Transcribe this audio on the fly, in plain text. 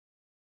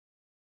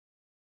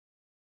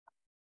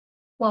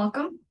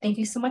Welcome. Thank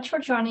you so much for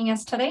joining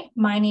us today.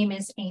 My name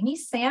is Amy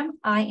Sam.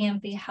 I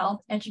am the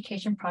Health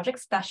Education Project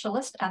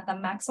Specialist at the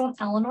Maxwell and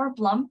Eleanor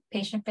Blum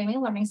Patient Family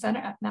Learning Center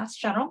at Mass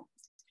General.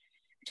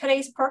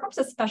 Today's program is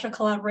a special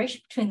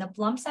collaboration between the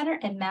Blum Center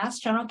and Mass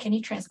General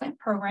Kidney Transplant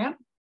Program.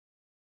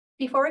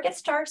 Before we get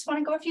started, I just want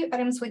to go a few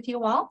items with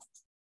you all.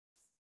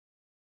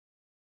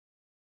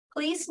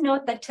 Please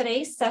note that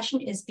today's session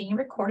is being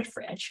recorded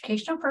for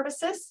educational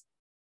purposes.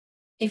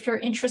 If you're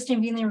interested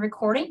in viewing the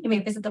recording, you may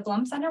visit the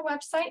Blum Center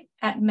website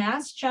at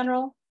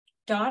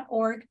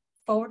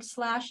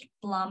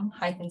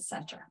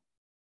massgeneral.org/Blum-Center.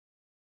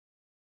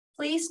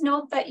 Please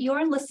note that you're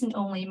in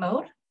listen-only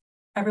mode.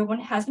 Everyone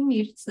has been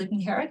muted so you can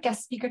hear our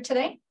guest speaker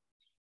today.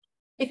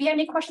 If you have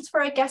any questions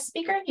for our guest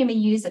speaker, you may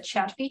use the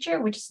chat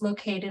feature, which is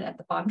located at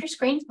the bottom of your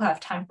screen. We'll have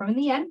time for in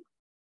the end.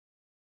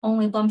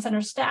 Only Blum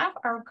Center staff,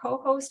 our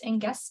co-host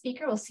and guest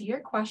speaker will see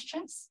your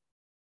questions.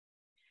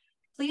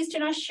 Please do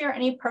not share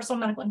any personal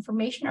medical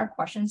information or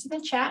questions in the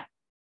chat.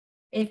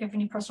 If you have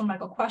any personal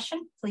medical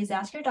question, please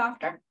ask your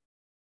doctor.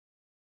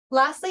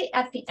 Lastly,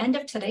 at the end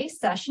of today's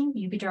session,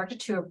 you'll be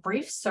directed to a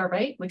brief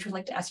survey, which we'd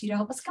like to ask you to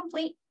help us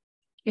complete.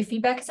 Your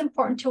feedback is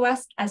important to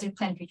us as we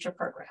plan future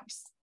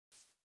programs.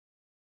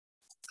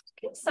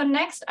 Okay, so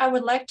next, I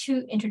would like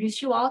to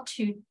introduce you all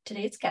to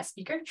today's guest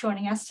speaker.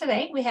 Joining us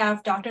today, we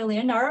have Dr.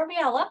 Leonardo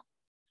Riella.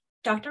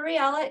 Dr.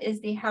 Riella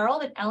is the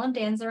Harold and Ellen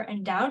Danzer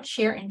Endowed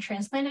Chair in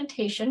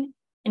Transplantation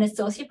and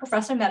Associate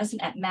Professor of Medicine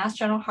at Mass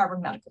General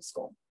Harvard Medical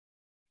School.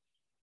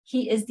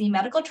 He is the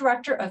Medical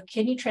Director of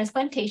Kidney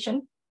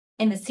Transplantation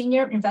and the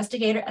Senior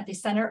Investigator at the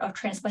Center of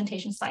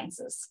Transplantation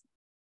Sciences.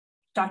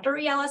 Dr.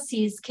 Riella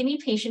sees kidney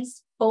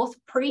patients both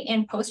pre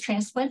and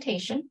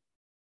post-transplantation.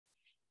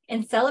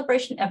 In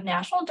celebration of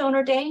National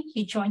Donor Day,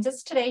 he joins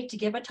us today to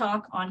give a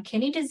talk on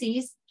kidney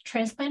disease,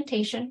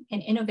 transplantation,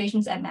 and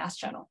innovations at Mass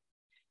General.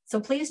 So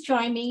please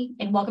join me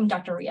and welcome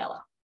Dr.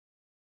 Riella.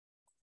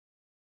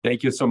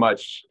 Thank you so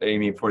much,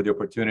 Amy, for the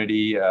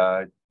opportunity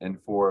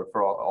and for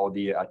all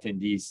the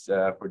attendees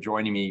for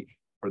joining me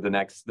for the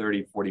next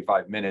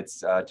 45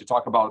 minutes to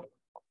talk about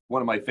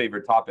one of my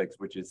favorite topics,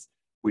 which is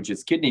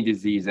kidney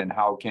disease and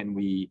how can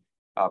we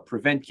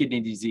prevent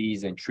kidney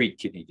disease and treat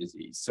kidney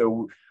disease.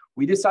 So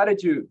we decided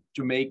to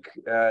make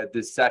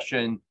this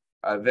session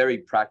very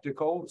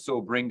practical, so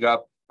bring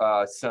up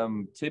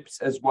some tips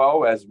as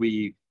well as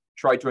we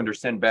try to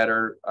understand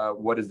better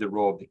what is the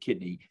role of the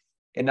kidney.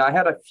 And I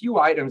had a few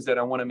items that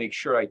I want to make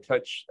sure I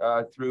touch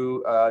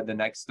through the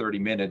next 30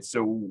 minutes.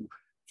 So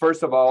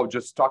first of all,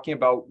 just talking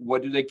about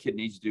what do the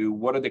kidneys do,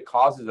 what are the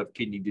causes of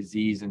kidney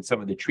disease and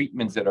some of the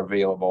treatments that are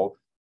available,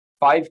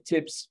 5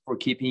 tips for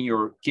keeping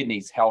your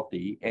kidneys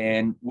healthy,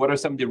 and what are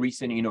some of the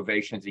recent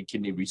innovations in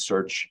kidney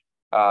research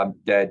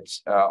that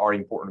are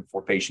important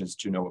for patients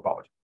to know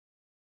about.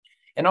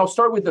 And I'll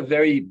start with a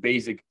very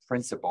basic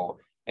principle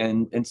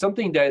and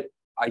something that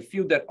I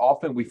feel that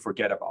often we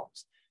forget about.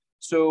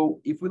 So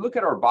if we look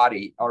at our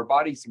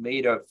body's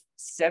made of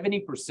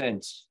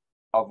 70%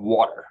 of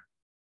water,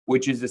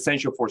 which is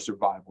essential for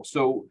survival.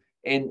 So,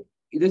 and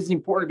this is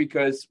important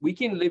because we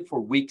can live for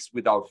weeks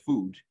without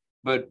food,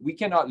 but we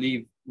cannot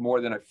live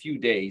more than a few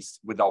days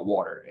without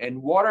water.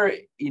 And water,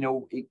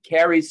 it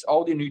carries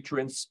all the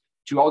nutrients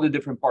to all the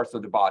different parts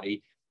of the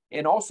body.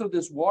 And also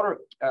this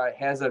water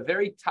has a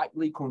very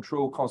tightly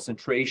controlled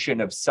concentration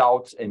of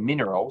salts and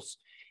minerals.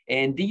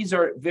 And these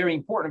are very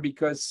important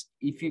because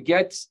if you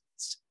get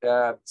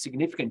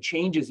significant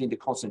changes in the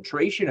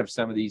concentration of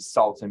some of these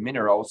salts and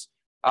minerals,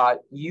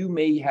 you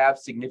may have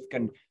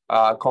significant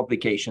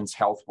complications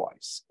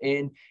health-wise.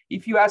 And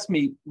if you ask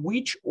me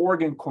which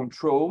organ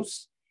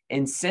controls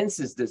and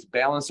senses this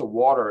balance of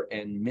water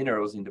and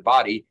minerals in the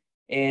body,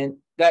 and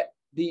that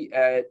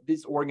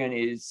this organ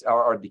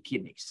are the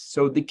kidneys.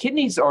 So the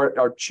kidneys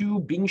are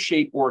 2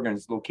 bean-shaped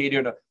organs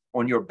located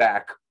on your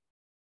back.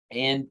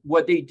 And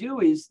what they do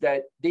is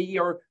that they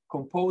are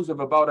composed of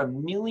about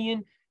 1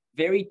 million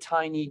very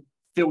tiny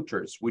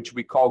filters, which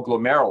we call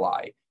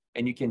glomeruli.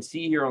 And you can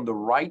see here on the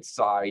right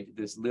side,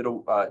 this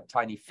little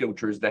tiny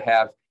filters that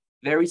have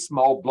very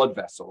small blood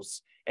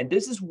vessels. And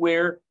this is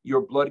where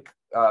your blood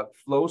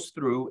flows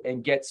through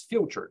and gets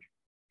filtered.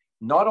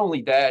 Not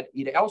only that,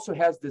 it also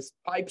has this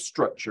pipe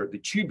structure, the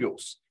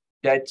tubules,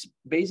 that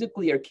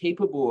basically are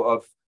capable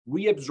of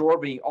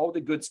reabsorbing all the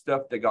good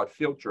stuff that got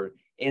filtered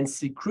and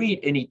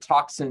secrete any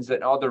toxins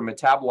and other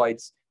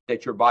metabolites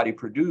that your body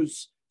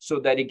produces, so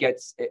that it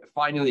gets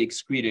finally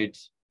excreted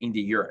in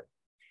the urine.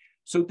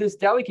 So this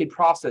delicate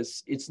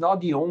process, it's not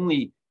the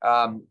only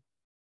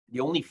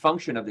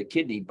function of the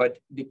kidney, but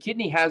the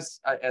kidney has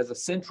as a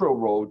central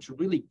role to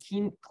really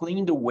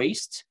clean the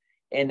waste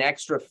and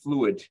extra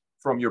fluid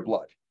from your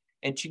blood.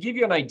 And to give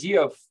you an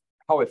idea of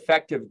how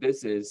effective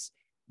this is,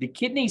 the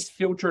kidneys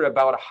filter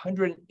about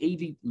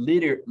 180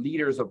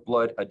 liters of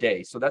blood a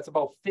day. So that's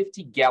about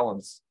 50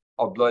 gallons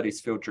of blood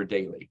is filtered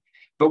daily.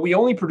 But we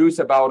only produce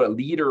about 1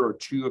 liter or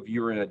 2 of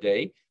urine a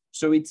day.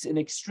 So it's an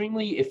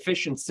extremely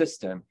efficient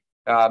system.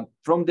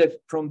 From the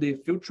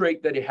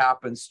filtrate that it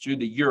happens to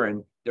the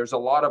urine, there's a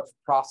lot of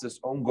process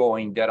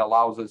ongoing that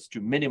allows us to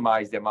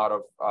minimize the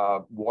amount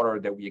of water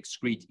that we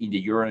excrete in the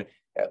urine,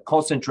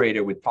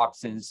 concentrated with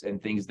toxins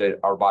and things that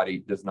our body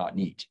does not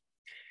need.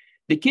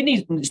 The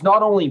kidney is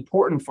not only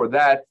important for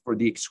that, for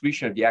the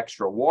excretion of the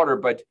extra water,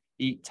 but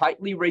it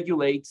tightly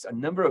regulates a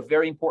number of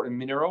very important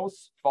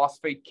minerals: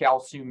 phosphate,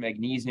 calcium,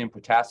 magnesium,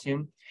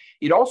 potassium.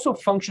 It also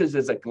functions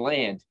as a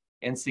gland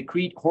and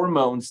secrete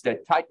hormones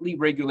that tightly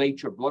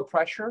regulate your blood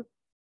pressure,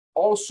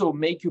 also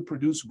make you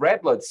produce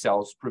red blood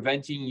cells,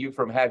 preventing you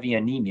from having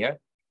anemia,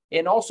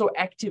 and also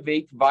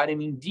activate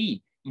vitamin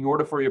D in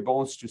order for your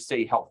bones to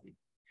stay healthy.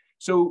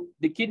 So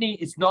the kidney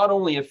is not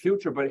only a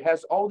filter, but it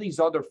has all these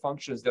other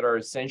functions that are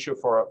essential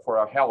for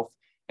our health.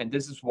 And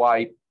this is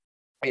why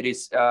it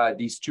is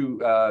these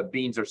two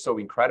beings are so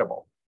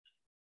incredible.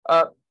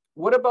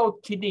 What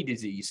about kidney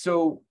disease?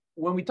 So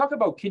when we talk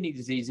about kidney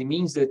disease, it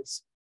means that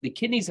the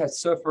kidneys have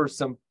suffered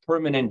some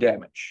permanent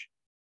damage.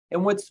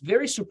 And what's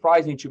very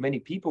surprising to many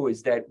people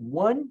is that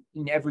 1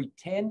 in every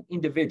 10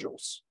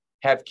 individuals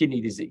have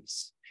kidney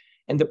disease.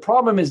 And the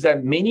problem is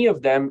that many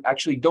of them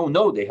actually don't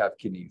know they have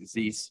kidney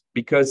disease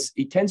because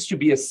it tends to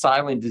be a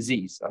silent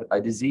disease,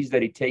 a disease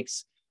that it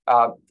takes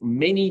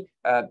many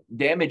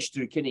damage to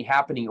the kidney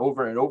happening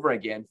over and over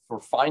again for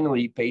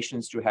finally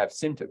patients to have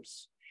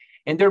symptoms.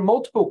 And there are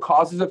multiple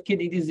causes of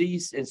kidney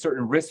disease and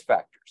certain risk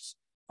factors.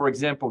 For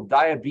example,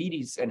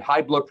 diabetes and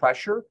high blood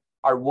pressure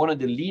are one of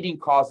the leading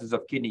causes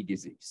of kidney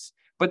disease.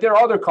 But there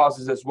are other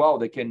causes as well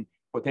that can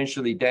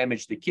potentially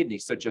damage the kidney,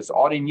 such as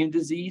autoimmune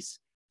disease,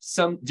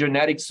 some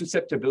genetic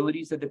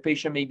susceptibilities that the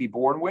patient may be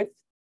born with,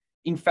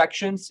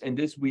 infections, and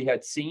this we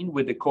had seen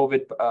with the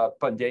COVID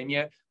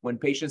pandemic, when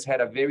patients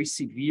had a very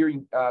severe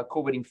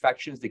COVID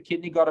infections, the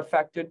kidney got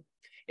affected,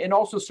 and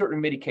also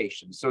certain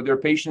medications. So there are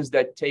patients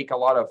that take a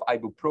lot of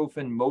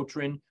ibuprofen,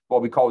 Motrin,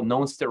 what we call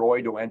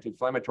non-steroidal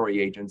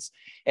anti-inflammatory agents,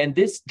 and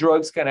these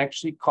drugs can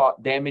actually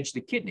damage the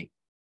kidney.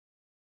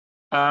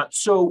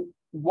 So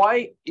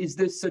why is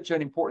this such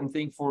an important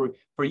thing for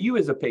you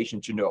as a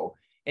patient to know?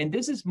 And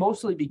this is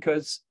mostly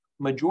because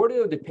majority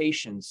of the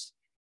patients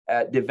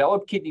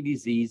develop kidney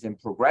disease and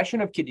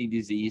progression of kidney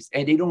disease,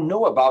 and they don't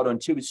know about it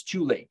until it's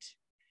too late.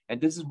 And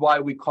this is why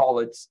we call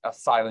it a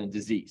silent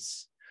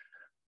disease.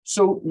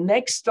 So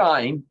next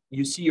time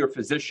you see your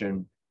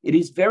physician, it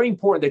is very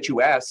important that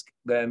you ask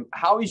them,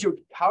 how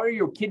are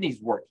your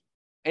kidneys working?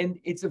 And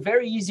it's a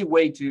very easy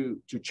way to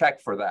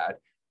check for that.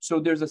 So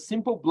there's a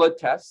simple blood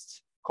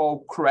test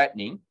called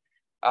creatinine.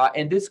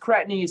 And this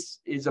creatinine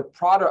is a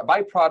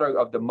byproduct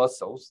of the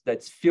muscles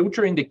that's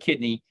filtering the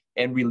kidney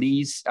and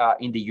released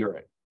in the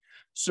urine.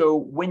 So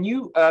when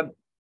you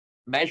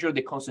measure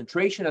the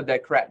concentration of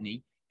that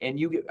creatinine and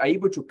you are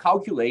able to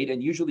calculate,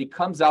 and usually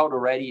comes out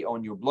already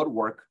on your blood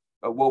work,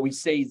 what we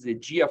say is the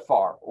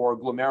GFR, or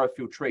glomerular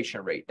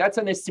filtration rate. That's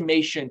an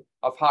estimation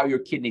of how your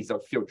kidneys are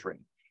filtering.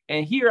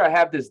 And here I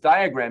have this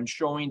diagram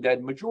showing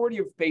that majority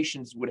of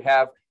patients would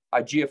have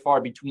a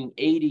GFR between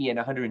 80 and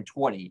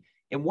 120.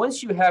 And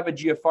once you have a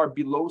GFR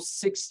below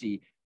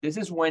 60, this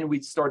is when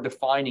we start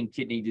defining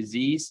kidney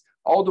disease,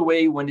 all the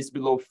way when it's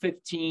below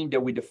 15 that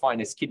we define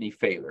as kidney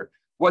failure.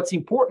 What's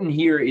important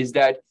here is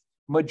that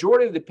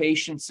majority of the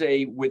patients,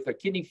 say with a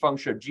kidney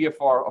function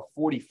GFR of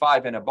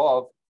 45 and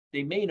above,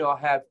 they may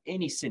not have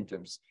any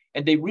symptoms.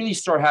 And they really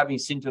start having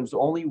symptoms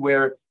only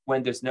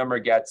when this number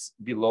gets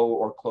below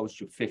or close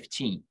to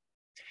 15.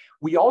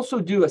 We also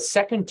do a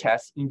second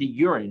test in the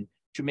urine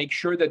to make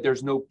sure that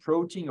there's no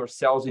protein or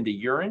cells in the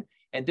urine.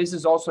 And this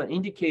is also an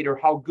indicator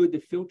how good the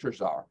filters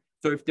are.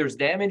 So if there's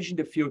damage in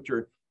the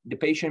filter, the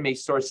patient may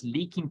start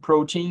leaking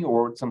protein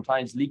or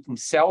sometimes leaking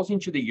cells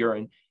into the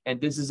urine.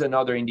 And this is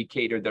another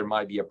indicator there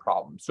might be a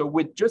problem. So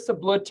with just a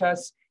blood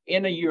test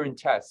and a urine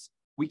test,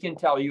 we can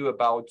tell you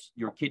about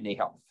your kidney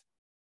health.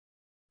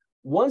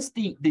 Once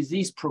the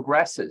disease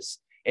progresses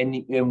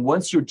and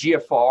once your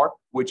GFR,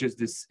 which is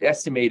this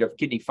estimate of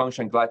kidney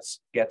function,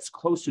 gets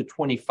close to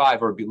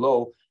 25 or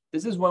below,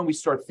 this is when we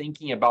start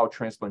thinking about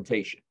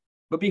transplantation.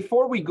 But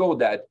before we go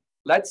that,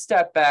 let's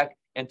step back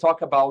and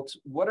talk about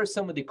what are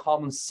some of the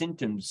common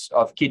symptoms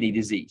of kidney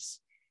disease.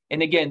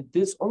 And again,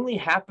 this only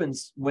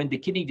happens when the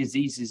kidney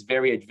disease is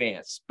very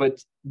advanced,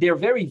 but they're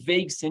very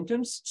vague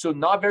symptoms, so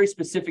not very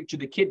specific to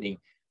the kidney.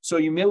 So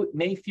you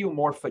may feel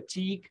more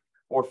fatigue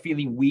or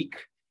feeling weak.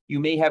 You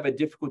may have a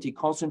difficulty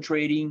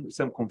concentrating,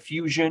 some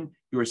confusion.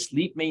 Your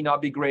sleep may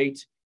not be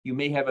great. You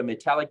may have a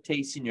metallic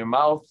taste in your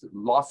mouth,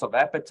 loss of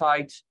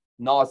appetite,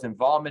 nausea and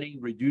vomiting,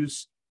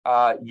 reduced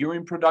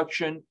urine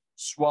production,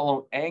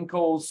 swollen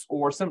ankles,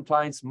 or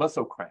sometimes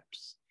muscle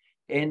cramps.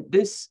 And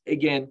this,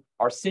 again,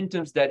 are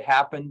symptoms that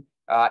happen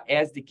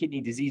as the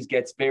kidney disease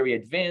gets very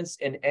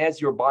advanced and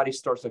as your body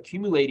starts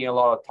accumulating a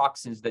lot of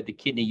toxins that the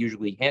kidney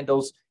usually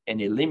handles and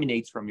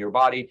eliminates from your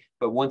body.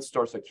 But once it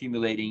starts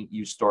accumulating,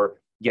 you start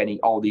getting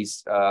all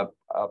these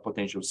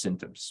potential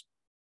symptoms.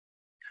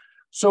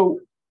 So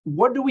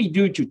what do we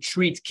do to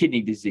treat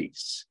kidney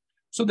disease?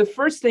 So the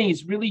first thing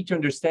is really to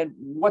understand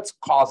what's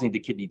causing the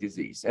kidney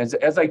disease.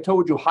 As I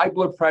told you, high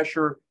blood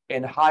pressure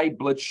and high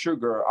blood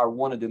sugar are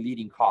one of the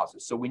leading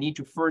causes. So we need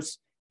to first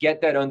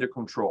get that under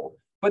control.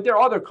 But there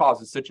are other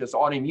causes, such as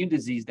autoimmune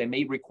disease, that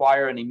may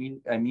require an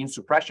immune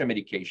suppression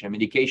medication, a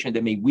medication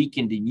that may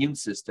weaken the immune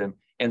system,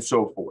 and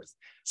so forth.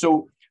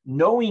 So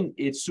knowing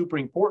it's super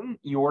important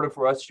in order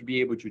for us to be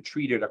able to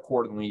treat it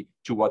accordingly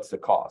to what's the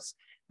cause.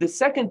 The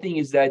second thing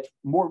is that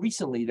more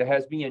recently, there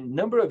has been a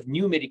number of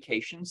new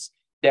medications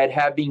that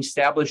have been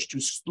established to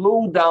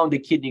slow down the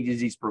kidney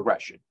disease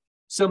progression.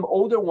 Some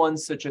older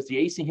ones, such as the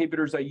ACE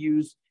inhibitors, are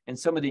used, and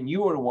some of the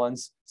newer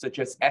ones, such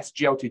as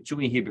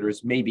SGLT2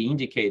 inhibitors, may be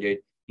indicated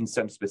in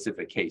some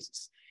specific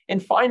cases.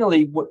 And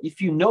finally,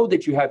 if you know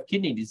that you have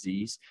kidney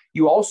disease,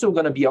 you're also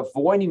going to be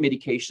avoiding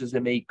medications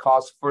that may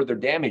cause further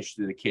damage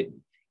to the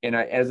kidney. And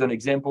as an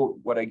example,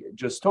 what I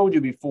just told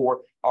you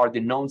before are the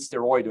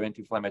non-steroidal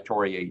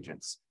anti-inflammatory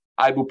agents,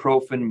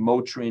 ibuprofen,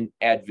 Motrin,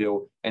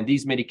 Advil, and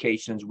these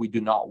medications, we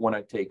do not want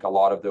to take a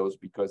lot of those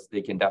because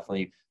they can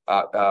definitely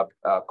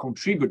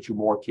contribute to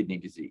more kidney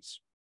disease.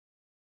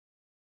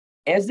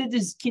 As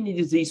the kidney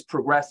disease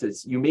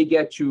progresses, you may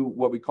get to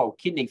what we call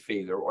kidney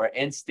failure or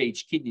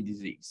end-stage kidney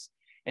disease.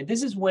 And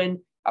this is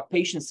when a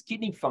patient's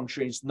kidney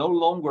function is no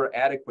longer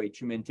adequate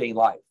to maintain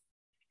life.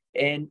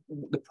 And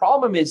the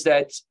problem is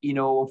that,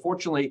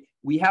 unfortunately,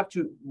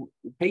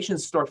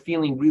 patients start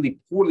feeling really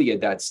poorly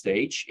at that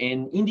stage.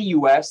 And in the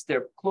US, there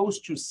are close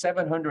to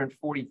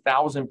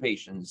 740,000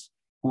 patients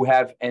who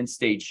have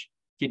end-stage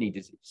kidney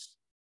disease.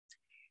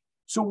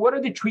 So what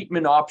are the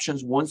treatment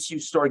options once you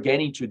start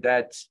getting to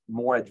that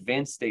more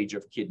advanced stage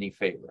of kidney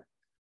failure?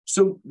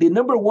 So the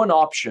number one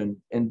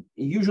option, and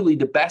usually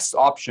the best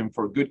option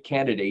for good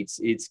candidates,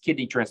 is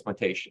kidney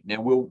transplantation.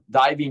 And we'll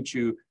dive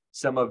into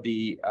some of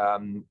the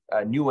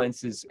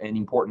nuances and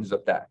importance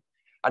of that.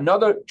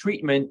 Another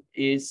treatment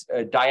is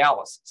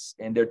dialysis.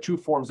 And there are two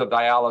forms of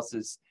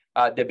dialysis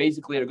that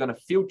basically are going to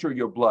filter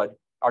your blood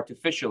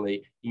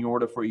artificially in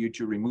order for you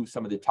to remove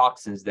some of the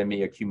toxins that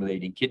may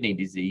accumulate in kidney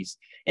disease.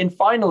 And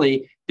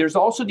finally, there's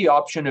also the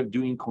option of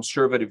doing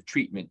conservative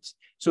treatment.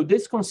 So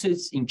this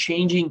consists in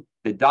changing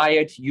the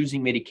diet,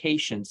 using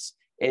medications,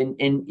 and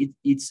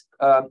it's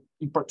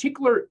in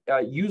particular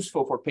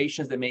useful for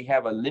patients that may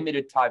have a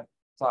limited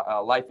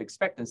life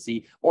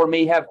expectancy or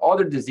may have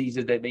other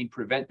diseases that may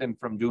prevent them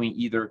from doing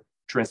either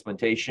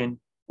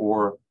transplantation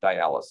or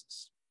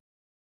dialysis.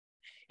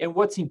 And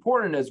what's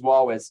important as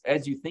well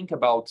as you think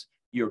about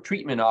your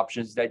treatment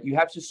options, that you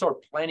have to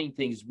start planning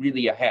things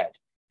really ahead,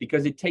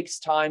 because it takes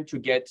time to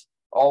get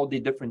all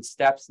the different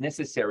steps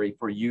necessary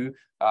for you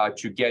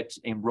to get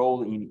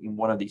enrolled in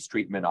one of these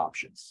treatment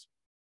options.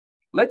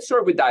 Let's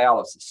start with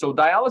dialysis. So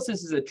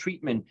dialysis is a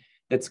treatment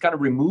that's kind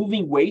of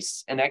removing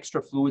waste and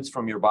extra fluids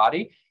from your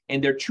body.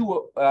 And there are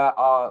two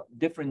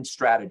different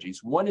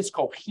strategies. One is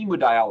called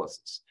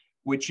hemodialysis,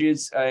 which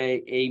is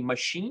a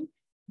machine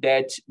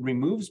that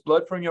removes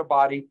blood from your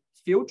body,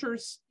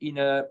 filters in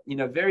a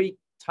very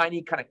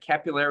tiny kind of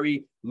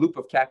capillary loop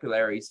of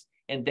capillaries,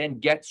 and then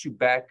gets you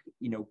back,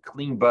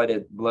 clean blood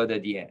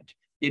at the end.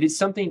 It is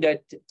something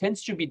that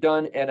tends to be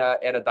done at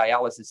a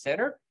dialysis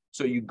center.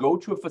 So you go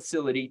to a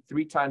facility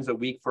 3 times a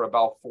week for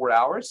about 4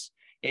 hours,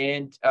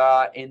 and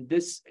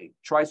this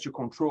tries to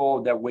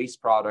control that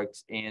waste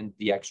product and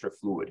the extra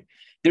fluid.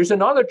 There's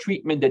another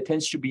treatment that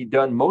tends to be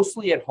done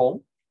mostly at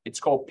home. It's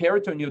called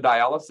peritoneal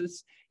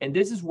dialysis. And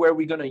this is where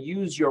we're going to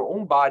use your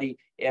own body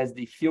as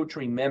the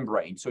filtering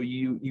membrane. So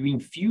you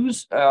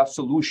infuse a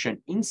solution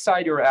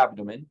inside your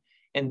abdomen.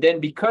 And then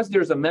because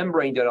there's a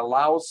membrane that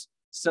allows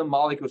some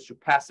molecules to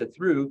pass it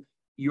through,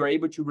 you're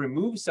able to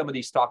remove some of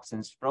these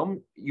toxins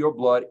from your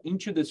blood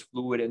into this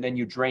fluid, and then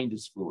you drain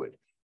this fluid.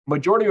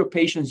 Majority of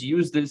patients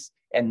use this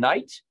at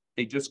night.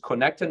 They just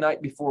connect at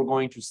night before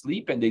going to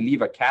sleep, and they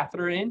leave a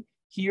catheter in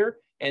here.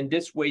 And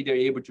this way, they're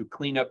able to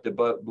clean up the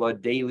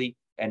blood daily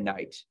and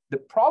night. The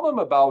problem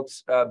about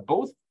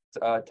both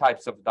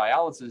types of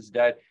dialysis is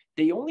that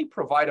they only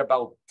provide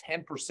about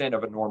 10%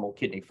 of a normal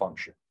kidney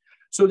function.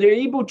 So they're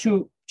able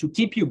to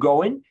keep you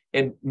going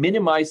and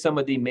minimize some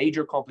of the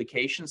major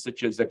complications,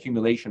 such as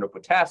accumulation of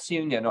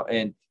potassium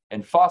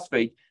and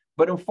phosphate.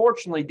 But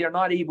unfortunately, they're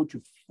not able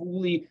to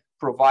fully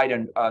provide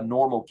a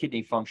normal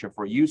kidney function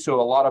for you. So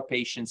a lot of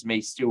patients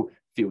may still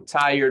feel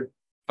tired,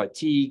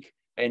 fatigue,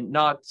 and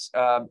not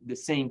the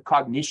same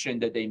cognition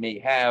that they may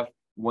have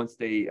once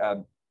they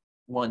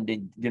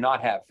do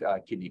not have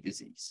kidney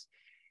disease.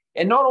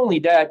 And not only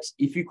that,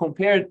 if you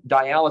compare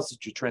dialysis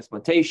to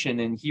transplantation,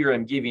 and here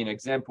I'm giving an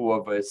example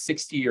of a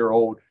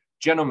 60-year-old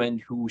gentleman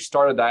who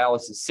started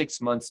dialysis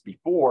 6 months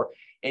before,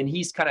 and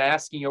he's kind of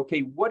asking,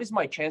 okay, what is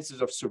my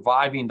chances of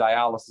surviving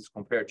dialysis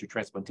compared to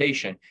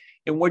transplantation?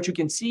 And what you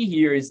can see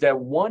here is that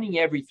 1 in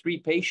every 3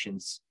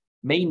 patients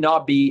may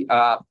not be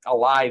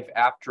alive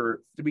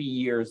after 3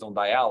 years on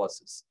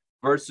dialysis,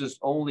 versus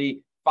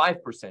only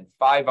 5%,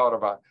 5 out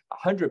of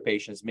 100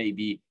 patients may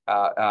be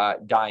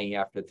dying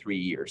after 3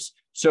 years.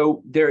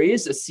 So there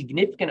is a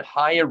significant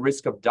higher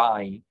risk of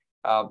dying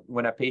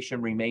when a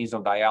patient remains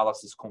on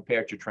dialysis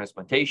compared to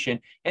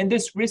transplantation. And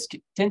this risk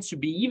tends to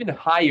be even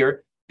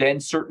higher than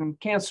certain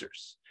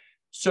cancers.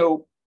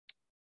 So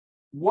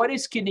what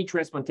is kidney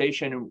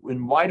transplantation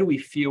and why do we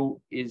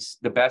feel is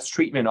the best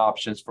treatment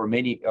options for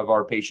many of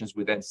our patients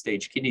with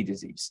end-stage kidney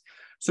disease?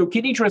 So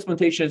kidney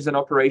transplantation is an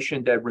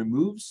operation that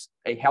removes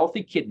a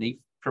healthy kidney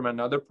from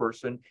another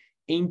person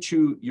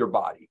into your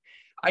body.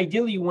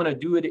 Ideally, you want to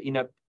do it in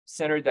a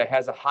center that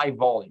has a high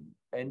volume.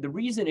 And the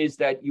reason is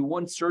that you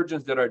want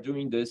surgeons that are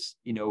doing this,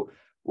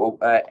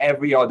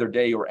 every other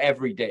day or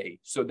every day,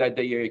 so that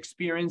they are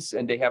experienced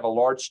and they have a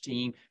large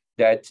team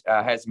that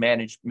has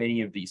managed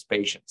many of these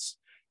patients.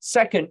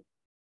 Second,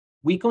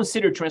 we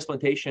consider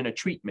transplantation a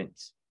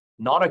treatment,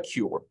 not a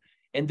cure.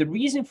 And the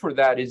reason for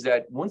that is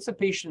that once the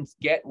patients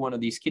get one of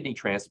these kidney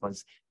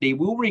transplants, they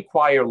will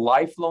require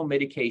lifelong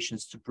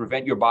medications to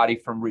prevent your body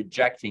from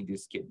rejecting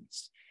these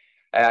kidneys.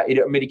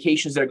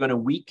 Medications that are going to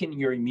weaken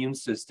your immune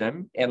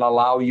system and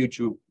allow you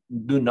to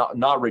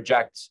not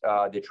reject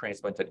the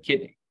transplanted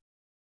kidney.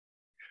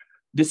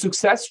 The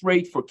success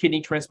rate for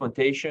kidney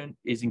transplantation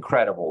is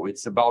incredible.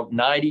 It's about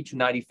 90 to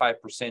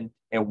 95%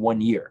 in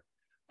 1 year.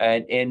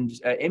 And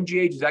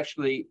MGH is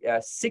actually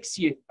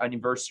 60th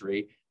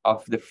anniversary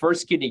of the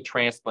first kidney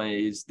transplant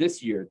is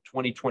this year,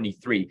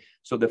 2023.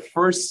 So the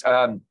first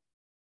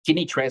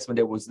kidney transplant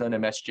that was done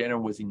at Mass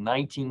General was in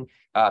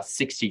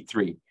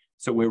 1963.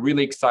 So we're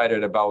really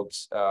excited about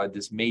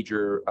this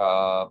major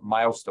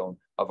milestone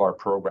of our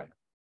program.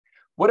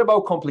 What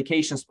about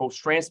complications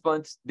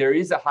post-transplant? There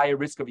is a higher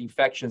risk of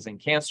infections and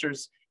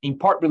cancers, in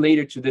part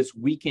related to this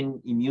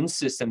weakened immune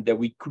system that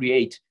we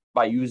create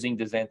by using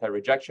these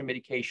anti-rejection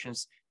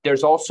medications.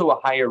 There's also a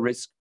higher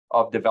risk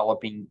of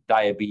developing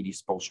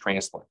diabetes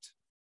post-transplant.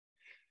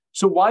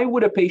 So why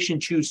would a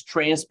patient choose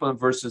transplant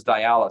versus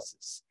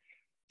dialysis?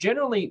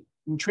 Generally,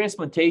 in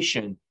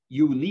transplantation,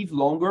 you live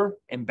longer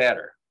and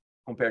better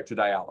compared to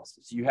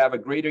dialysis. You have a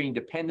greater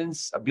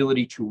independence,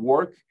 ability to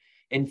work,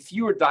 and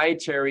fewer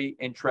dietary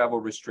and travel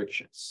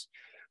restrictions.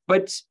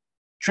 But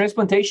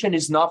transplantation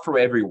is not for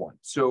everyone.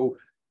 So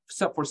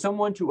for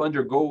someone to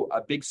undergo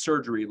a big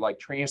surgery like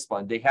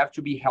transplant, they have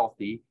to be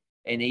healthy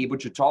and able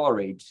to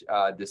tolerate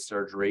this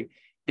surgery.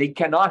 They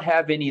cannot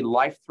have any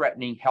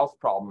life-threatening health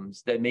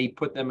problems that may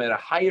put them at a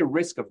higher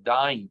risk of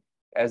dying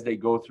as they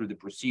go through the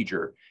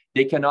procedure.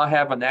 They cannot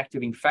have an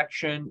active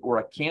infection or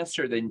a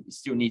cancer that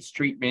still needs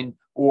treatment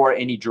or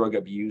any drug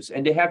abuse.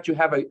 And they have to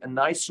have a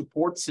nice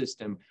support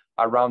system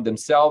around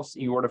themselves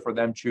in order for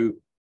them to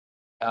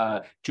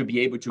be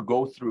able to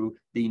go through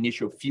the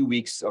initial few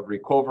weeks of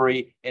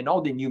recovery and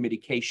all the new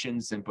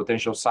medications and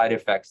potential side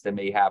effects that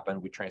may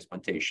happen with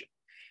transplantation.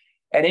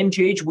 At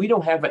MGH, we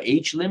don't have an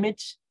age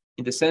limit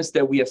in the sense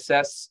that we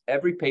assess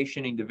every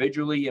patient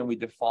individually and we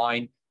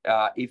define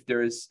if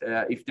there's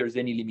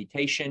any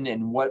limitation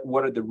and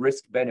what are the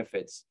risk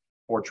benefits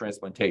for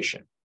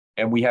transplantation.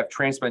 And we have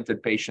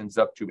transplanted patients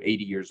up to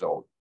 80 years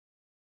old.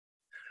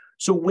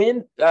 So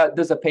when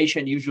does a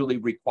patient usually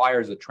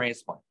requires a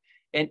transplant?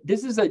 And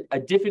this is a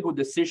difficult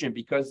decision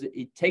because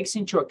it takes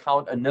into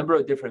account a number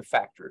of different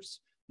factors.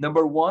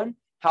 Number one,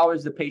 how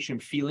is the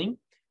patient feeling?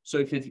 So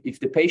if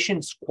the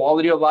patient's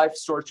quality of life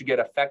starts to get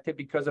affected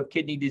because of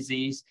kidney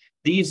disease,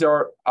 these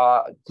are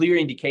clear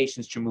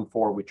indications to move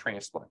forward with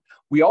transplant.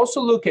 We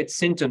also look at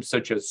symptoms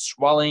such as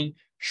swelling,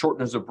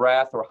 shortness of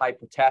breath, or high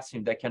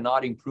potassium that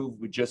cannot improve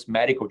with just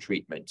medical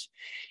treatment.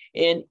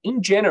 And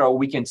in general,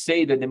 we can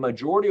say that the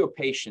majority of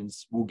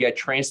patients will get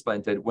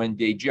transplanted when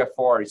the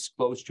GFR is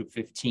close to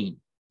 15,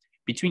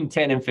 between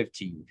 10 and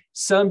 15,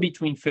 some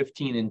between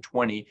 15 and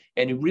 20,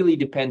 and it really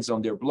depends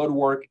on their blood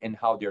work and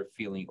how they're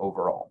feeling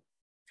overall.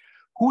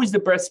 Who is the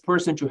best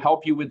person to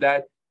help you with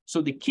that?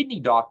 So the kidney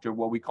doctor,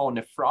 what we call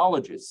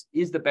nephrologist,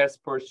 is the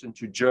best person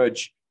to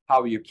judge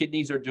how your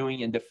kidneys are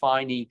doing and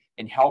defining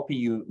and helping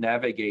you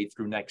navigate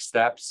through next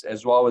steps,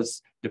 as well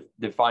as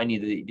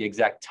defining the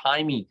exact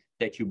timing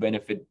that you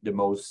benefit the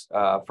most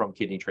from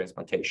kidney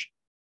transplantation.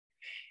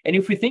 And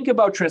if we think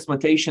about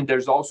transplantation,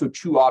 there's also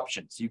two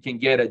options. You can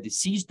get a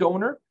deceased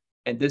donor,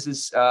 and this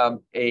is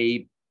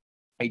a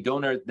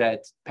donor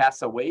that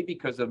passed away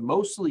because of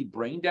mostly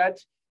brain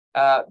death,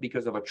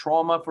 because of a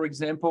trauma, for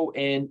example.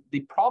 And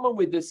the problem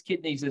with these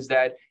kidneys is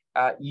that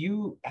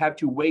you have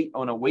to wait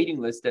on a waiting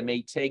list that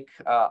may take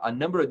a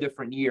number of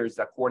different years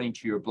according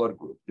to your blood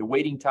group. The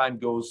waiting time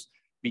goes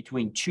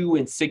between 2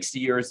 and 6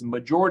 years,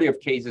 majority of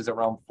cases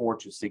around 4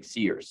 to 6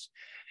 years.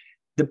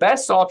 The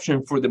best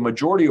option for the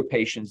majority of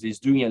patients is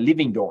doing a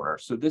living donor.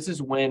 So this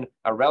is when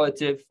a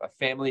relative, a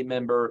family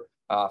member,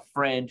 a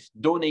friend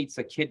donates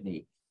a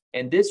kidney.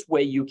 And this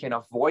way you can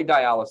avoid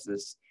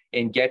dialysis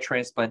and get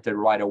transplanted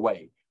right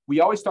away.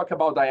 We always talk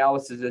about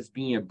dialysis as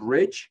being a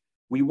bridge.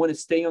 We want to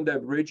stay on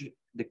that bridge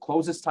the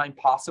closest time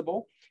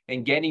possible,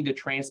 and getting the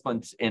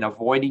transplant and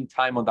avoiding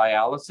time on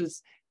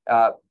dialysis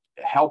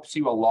helps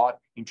you a lot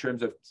in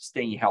terms of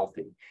staying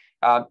healthy.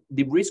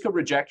 The risk of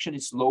rejection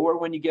is lower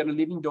when you get a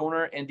living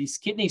donor, and these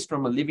kidneys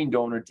from a living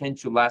donor tend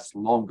to last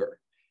longer.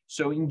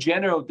 So in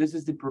general, this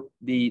is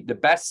the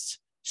best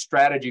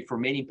strategy for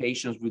many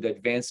patients with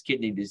advanced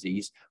kidney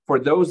disease. For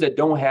those that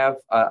don't have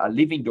a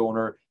living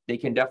donor, they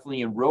can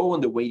definitely enroll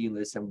on the waiting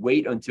list and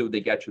wait until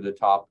they get to the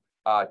top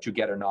to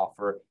get an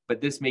offer,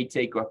 but this may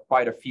take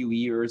quite a few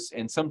years,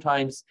 and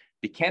sometimes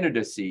the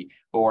candidacy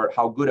or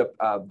how good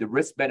the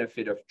risk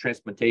benefit of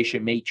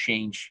transplantation may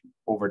change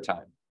over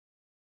time.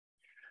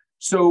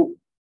 So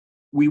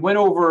we went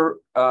over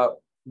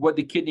what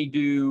the kidney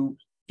do,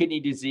 kidney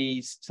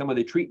disease, some of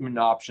the treatment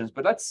options,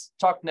 but let's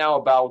talk now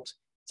about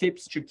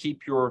tips to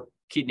keep your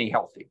kidney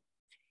healthy.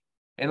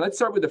 And let's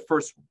start with the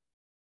first one.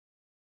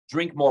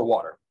 Drink more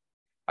water.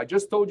 I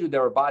just told you that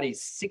our body is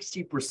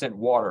 60%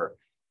 water,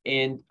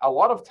 and a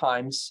lot of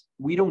times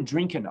we don't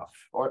drink enough,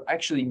 or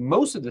actually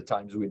most of the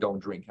times we don't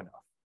drink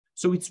enough.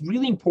 So it's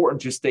really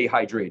important to stay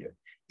hydrated.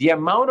 The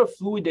amount of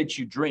fluid that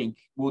you drink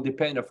will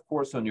depend, of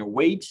course, on your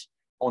weight,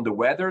 on the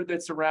weather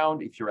that's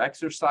around, if you're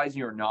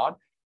exercising or not.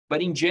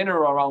 But in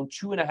general, around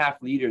 2.5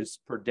 liters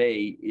per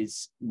day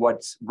is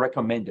what's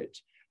recommended,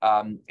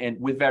 and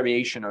with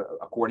variation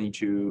according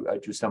to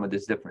some of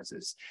these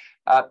differences.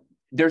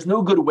 There's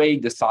no good way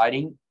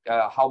deciding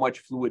how much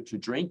fluid to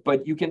drink,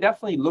 but you can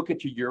definitely look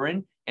at your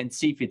urine and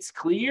see if it's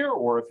clear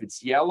or if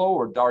it's yellow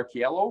or dark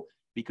yellow,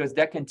 because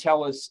that can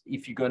tell us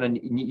if you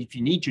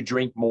need to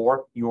drink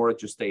more in order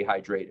to stay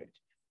hydrated.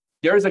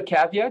 There is a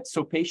caveat.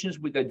 So patients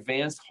with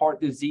advanced heart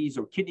disease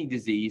or kidney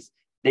disease,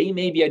 they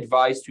may be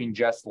advised to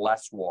ingest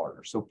less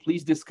water. So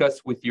please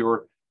discuss with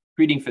your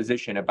treating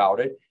physician about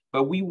it,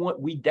 but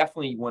we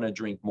definitely want to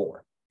drink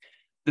more.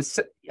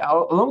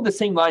 Along the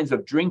same lines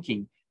of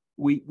drinking,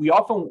 we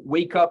often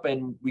wake up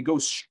and we go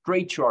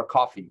straight to our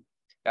coffee,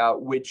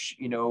 which,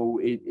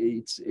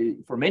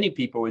 for many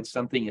people, it's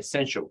something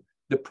essential.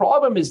 The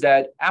problem is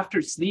that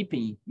after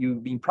sleeping,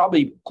 you've been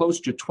probably close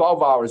to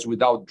 12 hours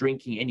without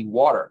drinking any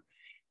water.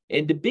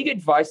 And the big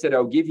advice that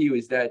I'll give you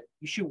is that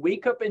you should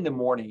wake up in the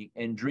morning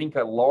and drink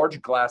a large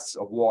glass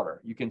of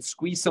water. You can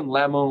squeeze some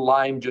lemon,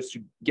 lime just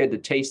to get the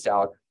taste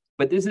out.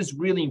 But this is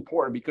really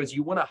important because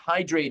you want to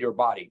hydrate your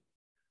body.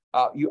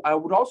 I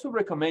would also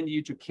recommend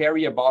you to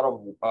carry a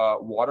bottle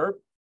of water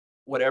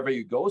wherever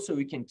you go, so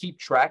you can keep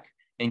track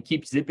and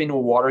keep zipping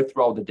with water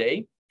throughout the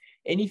day.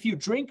 And if you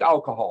drink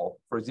alcohol,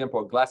 for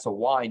example, a glass of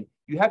wine,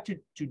 you have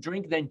to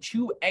drink then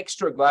 2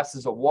 extra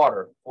glasses of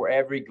water for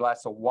every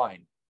glass of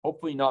wine.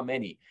 Hopefully not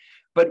many.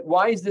 But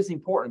why is this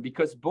important?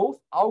 Because both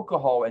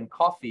alcohol and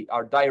coffee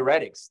are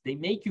diuretics. They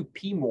make you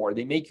pee more.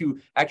 They make you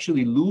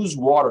actually lose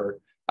water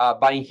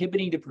by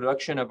inhibiting the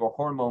production of a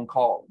hormone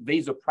called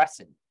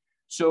vasopressin,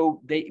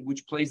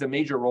 which plays a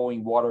major role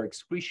in water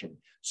excretion.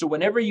 So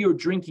whenever you're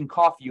drinking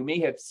coffee, you may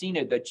have seen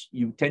it that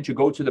you tend to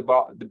go to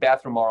the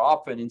bathroom more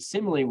often, and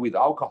similarly with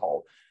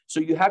alcohol.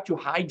 So you have to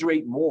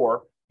hydrate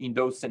more in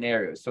those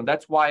scenarios. So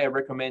that's why I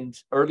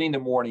recommend early in the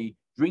morning,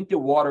 drink the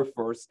water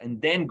first and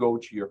then go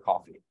to your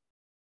coffee.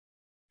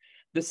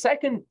 The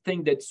second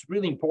thing that's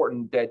really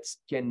important that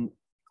can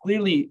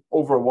clearly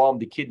overwhelm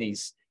the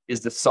kidneys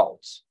is the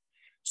salts.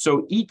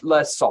 So eat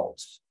less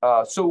salt.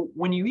 So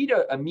when you eat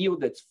a meal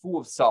that's full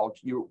of salt,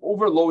 you're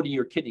overloading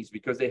your kidneys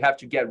because they have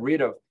to get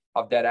rid of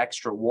that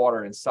extra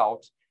water and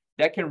salt.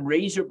 That can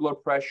raise your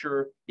blood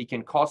pressure. It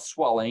can cause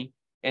swelling,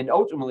 and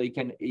ultimately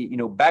can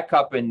back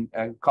up and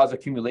cause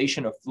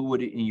accumulation of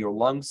fluid in your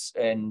lungs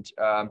and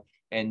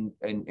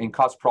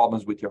cause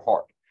problems with your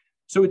heart.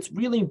 So it's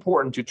really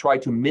important to try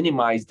to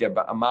minimize the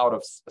amount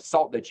of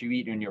salt that you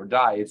eat in your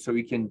diet, so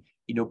you can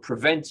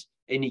prevent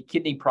any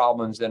kidney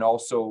problems and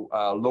also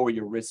lower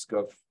your risk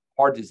of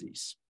heart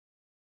disease.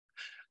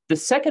 The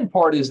second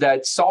part is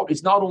that salt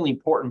is not only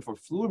important for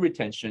fluid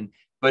retention,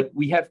 but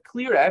we have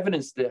clear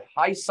evidence that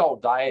high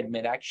salt diet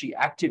may actually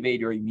activate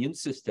your immune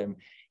system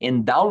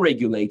and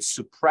downregulate,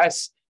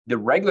 suppress the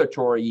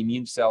regulatory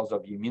immune cells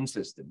of the immune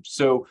system.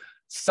 So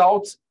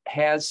salt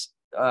has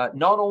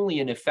not only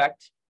an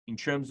effect in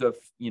terms of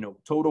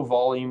total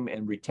volume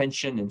and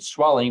retention and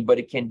swelling, but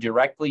it can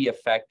directly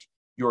affect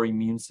your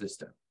immune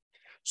system.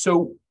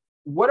 So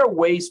what are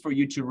ways for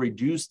you to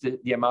reduce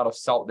the amount of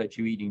salt that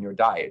you eat in your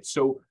diet?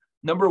 So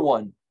number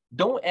one,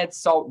 don't add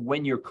salt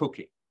when you're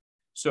cooking.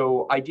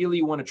 So ideally,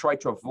 you want to try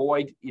to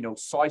avoid,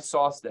 soy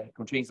sauce that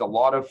contains a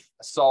lot of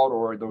salt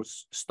or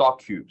those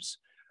stock cubes.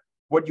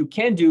 What you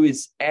can do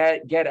is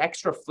get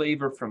extra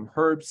flavor from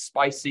herbs,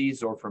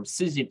 spices, or from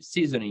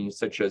seasonings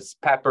such as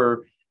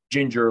pepper,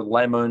 ginger,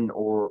 lemon,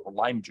 or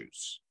lime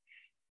juice.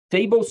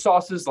 Table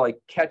sauces like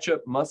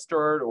ketchup,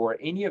 mustard, or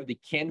any of the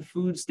canned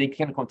foods, they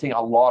can contain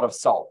a lot of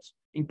salt.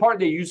 In part,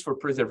 they're used for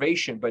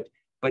preservation, but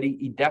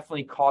it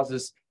definitely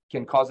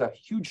can cause a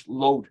huge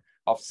load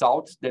of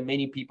salt that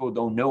many people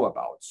don't know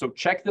about. So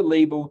check the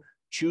label,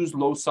 choose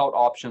low salt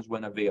options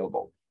when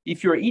available.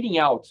 If you're eating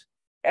out,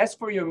 ask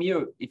for your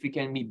meal if it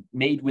can be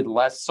made with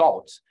less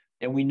salt.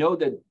 And we know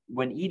that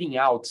when eating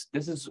out,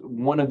 this is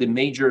one of the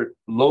major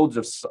loads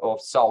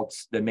of salt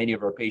that many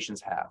of our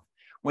patients have.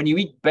 When you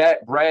eat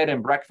bread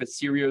and breakfast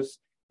cereals,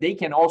 they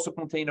can also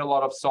contain a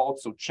lot of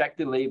salt. So check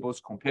the labels,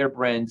 compare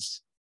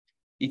brands.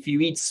 If you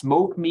eat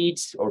smoked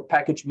meats or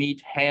packaged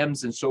meat,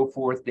 hams and so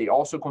forth, they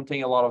also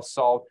contain a lot of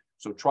salt.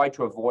 So try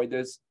to avoid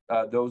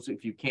those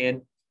if you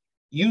can.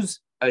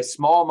 Use a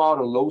small amount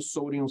of low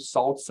sodium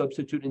salt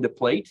substitute in the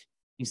plate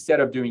instead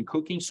of during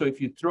cooking. So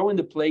if you throw in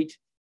the plate,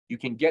 You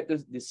can get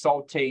the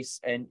salt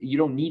taste, and you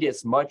don't need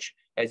as much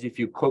as if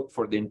you cook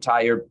for the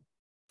entire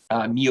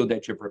meal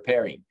that you're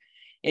preparing.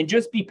 And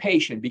just be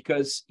patient,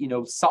 because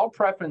salt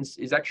preference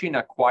is actually an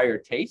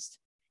acquired taste,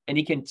 and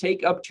it can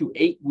take up to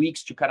 8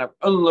 weeks to kind of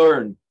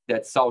unlearn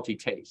that salty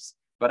taste.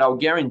 But I'll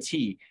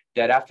guarantee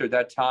that after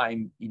that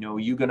time,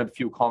 you're going to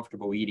feel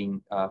comfortable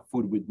eating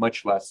food with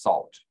much less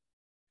salt.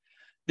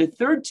 The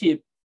third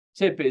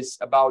tip is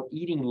about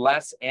eating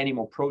less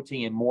animal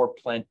protein and more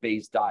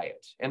plant-based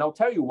diet. And I'll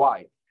tell you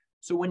why.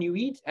 So when you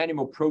eat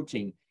animal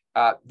protein,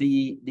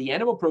 the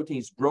animal protein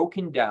is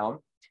broken down,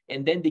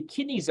 and then the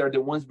kidneys are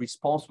the ones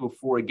responsible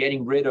for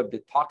getting rid of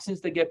the toxins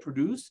that get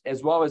produced,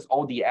 as well as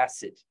all the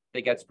acid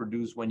that gets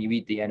produced when you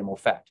eat the animal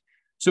fat.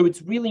 So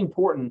it's really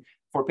important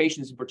for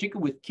patients, in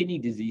particular with kidney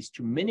disease,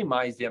 to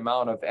minimize the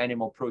amount of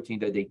animal protein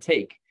that they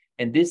take.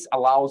 And this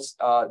allows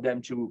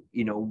them to,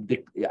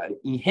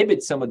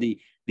 inhibit some of the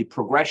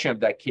progression of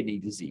that kidney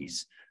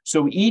disease.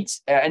 So eat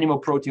animal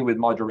protein with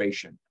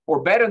moderation,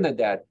 or better than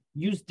that,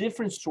 use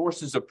different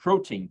sources of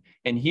protein.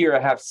 And here I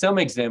have some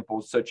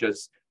examples, such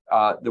as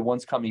the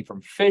ones coming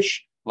from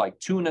fish, like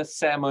tuna,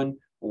 salmon,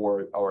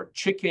 or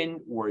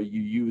chicken, where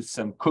you use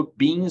some cooked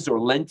beans or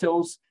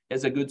lentils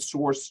as a good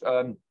source,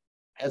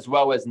 as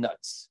well as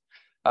nuts.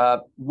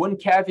 One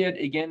caveat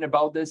again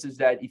about this is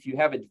that if you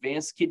have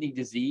advanced kidney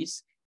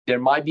disease, there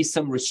might be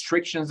some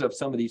restrictions of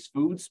some of these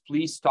foods.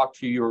 Please talk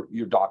to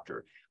your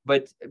doctor.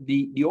 But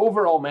the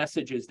overall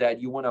message is that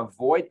you want to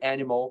avoid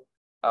animal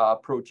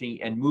protein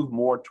and move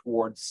more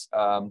towards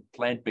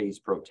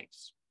plant-based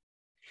proteins.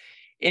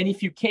 And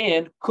if you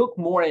can, cook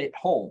more at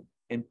home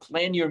and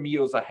plan your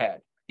meals ahead.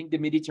 I think the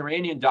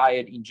Mediterranean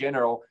diet in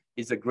general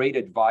is a great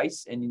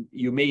advice. And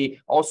you may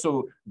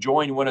also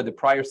join one of the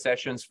prior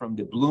sessions from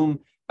the Blum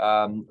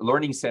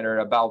Learning Center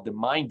about the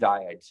Mind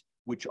diet,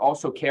 which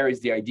also carries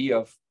the idea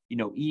of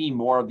eating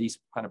more of these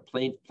kind of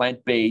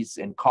plant-based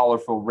and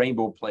colorful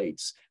rainbow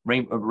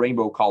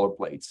color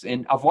plates,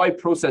 and avoid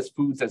processed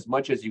foods as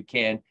much as you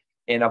can,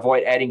 and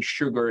avoid adding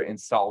sugar and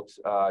salt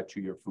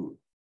to your food.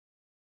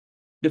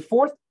 The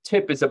fourth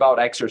tip is about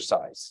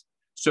exercise.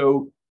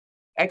 So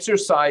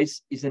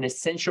exercise is an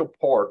essential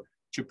part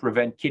to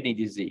prevent kidney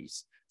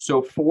disease.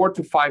 So 4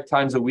 to 5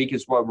 times a week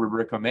is what we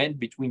recommend,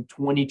 between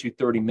 20 to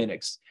 30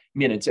 minutes.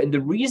 And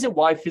the reason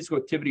why physical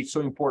activity is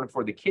so important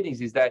for the kidneys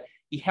is that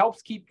it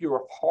helps keep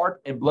your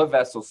heart and blood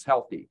vessels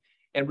healthy.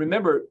 And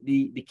remember,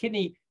 the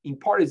kidney in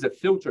part is a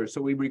filter,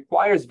 so it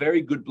requires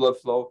very good blood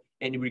flow,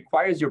 and it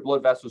requires your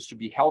blood vessels to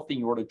be healthy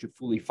in order to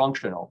fully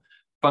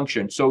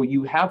function. So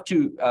you have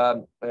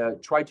to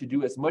try to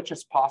do as much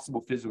as possible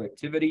physical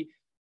activity.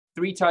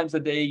 3 times a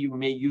day, you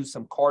may use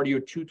some cardio.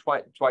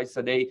 Twice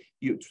a day,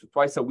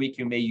 twice a week,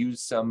 you may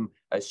use some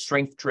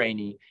strength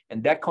training.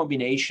 And that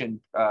combination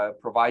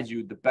provides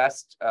you the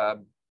best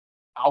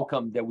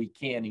outcome that we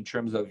can in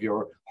terms of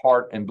your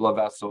heart and blood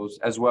vessels,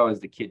 as well as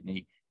the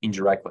kidney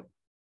indirectly.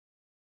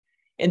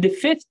 And the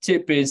fifth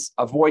tip is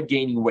avoid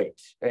gaining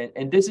weight.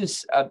 And this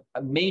is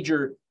a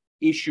major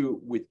issue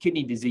with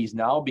kidney disease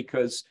now,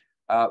 because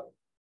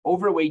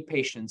overweight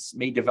patients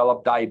may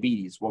develop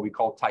diabetes, what we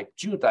call type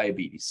 2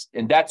 diabetes.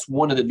 And that's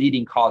one of the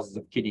leading causes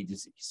of kidney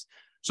disease.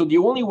 So the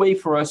only way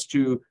for us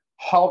to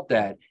halt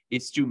that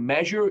is to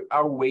measure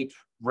our weight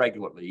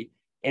regularly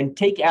and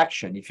take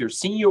action. If you're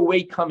seeing your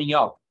weight coming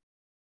up,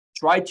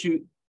 try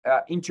to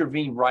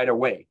intervene right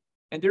away.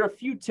 And there are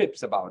a few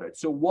tips about it.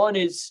 So one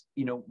is,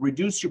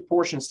 reduce your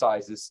portion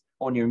sizes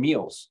on your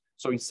meals.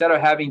 So instead of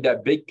having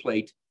that big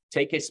plate,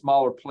 take a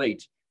smaller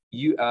plate.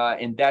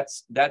 And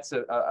that's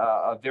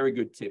a very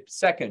good tip.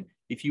 Second,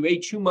 if you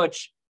ate too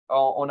much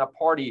on a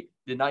party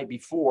the night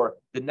before,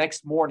 the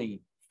next morning,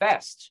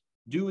 fast.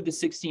 Do the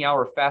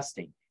 16-hour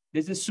fasting.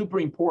 This is super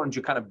important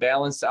to kind of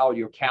balance out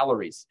your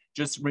calories.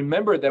 Just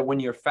remember that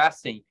when you're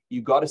fasting,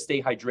 you got to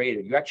stay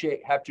hydrated. You actually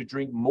have to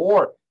drink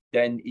more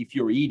than if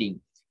you're eating.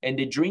 And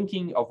the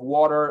drinking of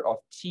water, of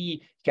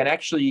tea, can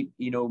actually,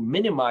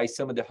 minimize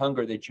some of the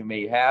hunger that you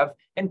may have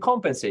and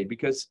compensate,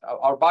 because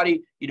our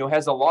body,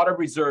 has a lot of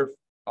reserve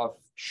of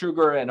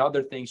sugar and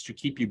other things to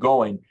keep you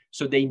going.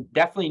 So they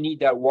definitely need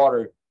that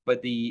water,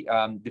 but the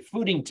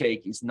food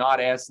intake is not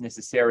as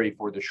necessary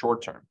for the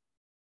short term.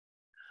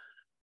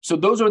 So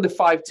those are the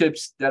 5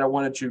 tips that I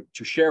wanted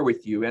to share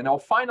with you. And I'll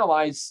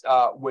finalize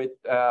with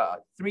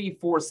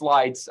 3-4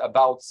 slides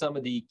about some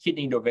of the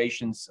kidney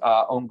innovations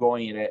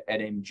ongoing at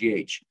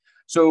MGH.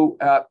 So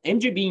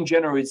MGB in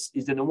general is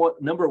the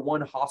number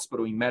 1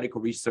 hospital in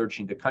medical research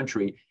in the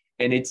country.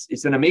 And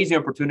it's an amazing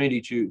opportunity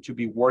to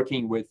be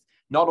working with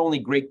not only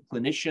great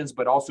clinicians,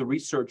 but also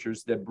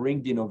researchers that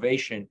bring the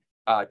innovation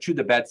to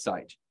the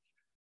bedside.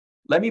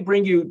 Let me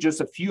bring you just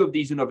a few of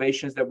these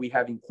innovations that we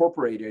have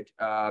incorporated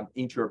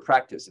into our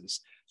practices.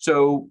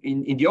 So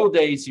in the old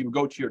days, you would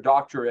go to your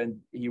doctor and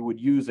you would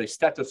use a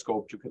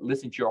stethoscope to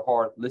listen to your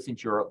heart, listen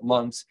to your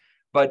lungs.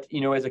 But,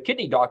 as a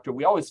kidney doctor,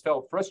 we always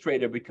felt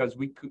frustrated because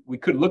we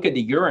could look at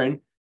the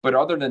urine, but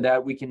other than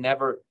that,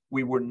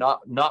 we would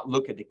not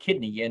look at the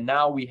kidney. And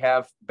now we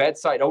have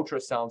bedside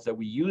ultrasounds that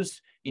we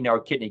use in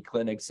our kidney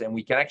clinics, and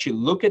we can actually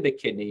look at the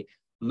kidney,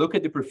 look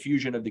at the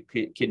perfusion of the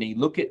kidney,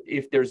 look at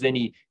if there's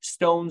any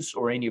stones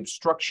or any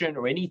obstruction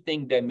or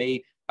anything that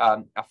may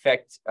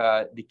affect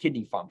the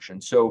kidney function.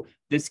 So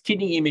this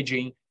kidney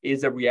imaging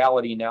is a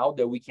reality now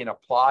that we can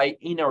apply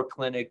in our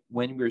clinic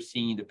when we're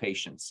seeing the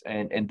patients.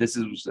 And this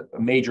is a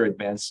major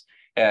advance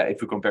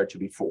if we compare to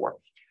before.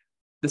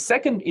 The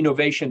second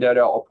innovation that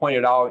I'll point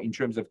it out in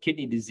terms of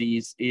kidney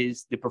disease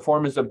is the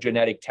performance of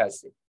genetic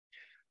testing.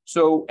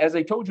 So as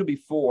I told you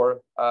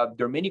before,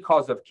 there are many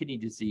causes of kidney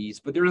disease,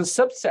 but there's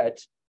a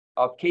subset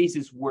of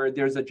cases where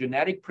there's a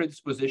genetic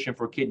predisposition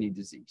for kidney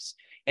disease.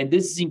 And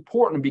this is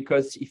important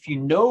because if you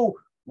know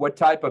what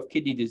type of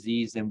kidney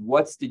disease and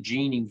what's the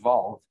gene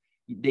involved,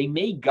 they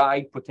may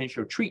guide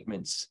potential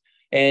treatments.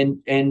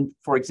 And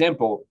for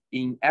example,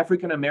 in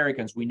African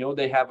Americans, we know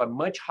they have a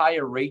much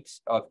higher rate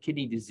of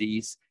kidney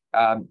disease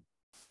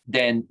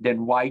than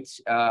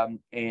whites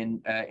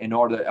and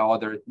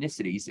other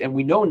ethnicities. And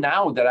we know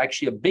now that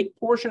actually a big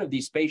portion of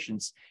these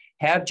patients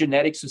have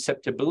genetic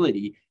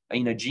susceptibility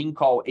in a gene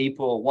called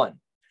APOL1.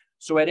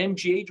 So at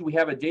MGH, we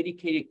have a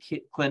dedicated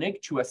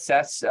clinic to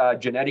assess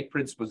genetic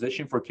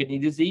predisposition for kidney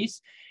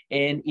disease.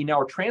 And in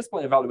our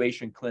transplant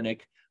evaluation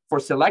clinic, for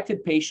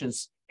selected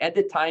patients at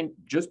the time,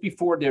 just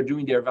before they're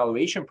doing their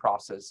evaluation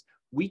process,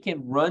 we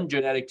can run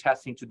genetic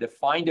testing to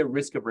define the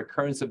risk of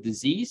recurrence of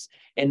disease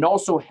and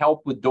also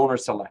help with donor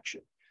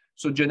selection.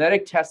 So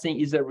genetic testing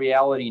is a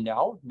reality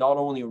now, not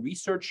only in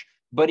research,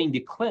 but in the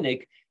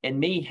clinic, and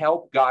may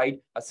help guide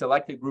a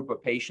selected group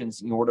of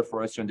patients in order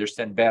for us to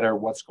understand better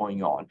what's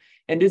going on.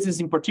 And this is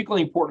in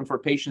particularly important for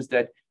patients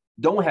that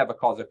don't have a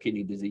cause of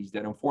kidney disease,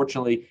 that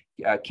unfortunately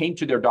came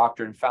to their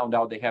doctor and found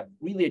out they have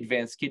really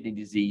advanced kidney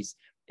disease.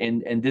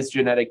 And this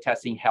genetic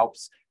testing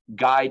helps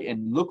guide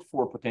and look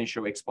for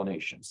potential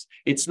explanations.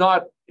 It's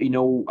not,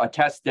 a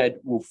test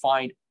that will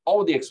find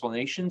all the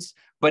explanations,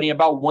 but in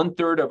about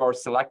 1/3 of our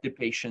selected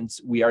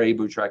patients, we are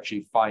able to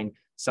actually find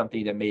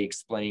something that may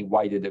explain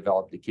why they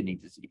developed the kidney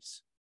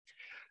disease.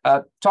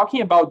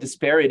 Talking about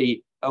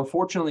disparity,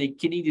 unfortunately,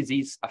 kidney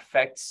disease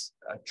affects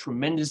a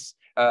tremendous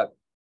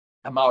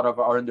amount of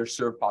our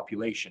underserved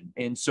population.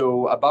 And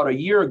so about a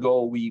year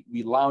ago, we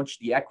launched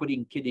the Equity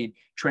in Kidney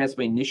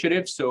Transplant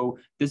Initiative. So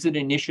this is an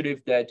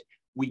initiative that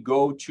we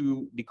go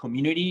to the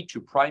community,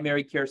 to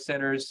primary care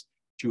centers,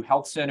 to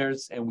health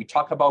centers, and we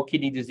talk about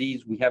kidney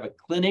disease. We have a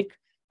clinic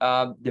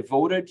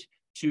devoted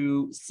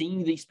to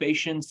seeing these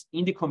patients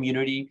in the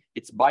community.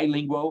 It's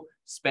bilingual,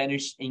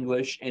 Spanish,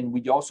 English, and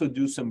we also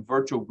do some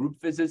virtual group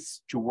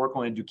visits to work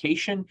on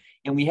education.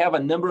 And we have a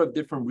number of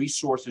different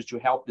resources to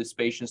help these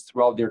patients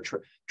throughout their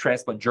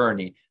transplant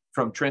journey,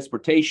 from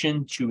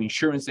transportation to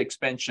insurance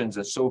expansions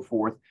and so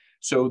forth.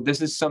 So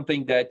this is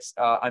something that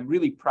I'm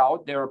really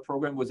proud that our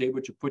program was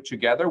able to put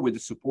together with the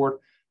support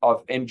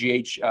of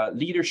MGH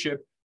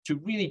leadership to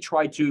really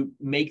try to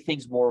make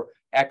things more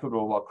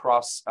equitable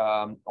across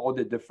all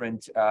the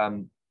different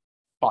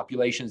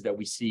populations that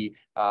we see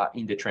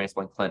in the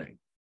transplant clinic.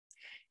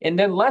 And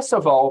then last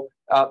of all,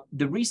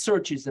 the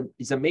research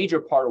is a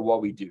major part of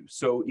what we do.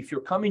 So if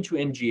you're coming to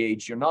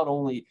MGH, you're not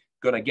only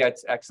going to get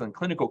excellent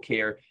clinical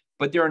care,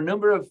 but there are a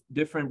number of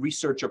different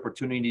research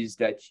opportunities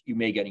that you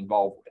may get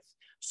involved with.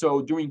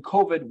 So during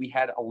COVID, we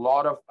had a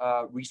lot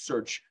of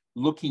research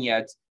looking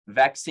at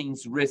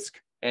vaccines risk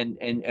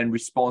and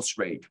response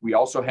rate. We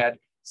also had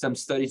some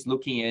studies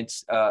looking at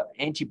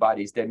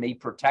antibodies that may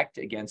protect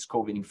against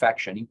COVID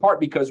infection, in part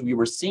because we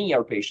were seeing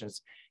our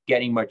patients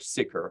getting much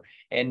sicker.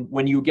 And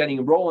when you're getting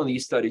enrolled in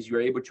these studies,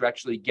 you're able to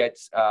actually get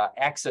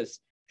access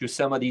to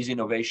some of these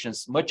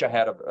innovations much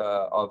ahead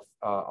of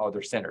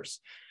other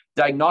centers.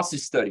 Diagnostic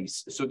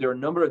studies. So there are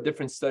a number of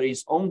different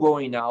studies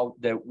ongoing now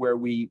where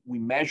we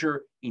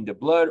measure in the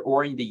blood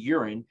or in the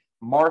urine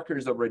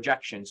markers of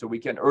rejection, so we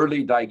can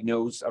early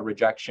diagnose a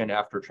rejection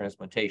after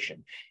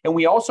transplantation. And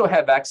we also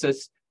have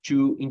access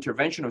to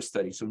interventional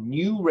studies, so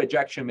new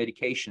rejection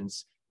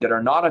medications that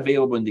are not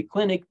available in the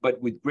clinic,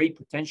 but with great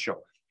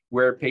potential,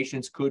 where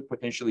patients could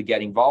potentially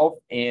get involved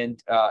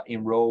and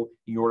enroll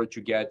in order to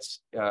get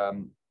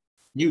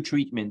new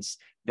treatments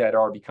that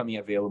are becoming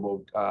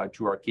available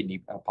to our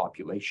kidney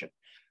population.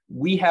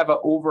 We have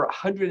over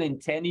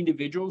 110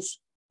 individuals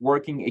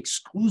working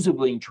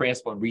exclusively in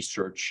transplant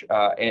research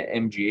at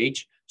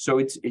MGH. So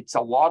it's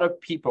a lot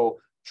of people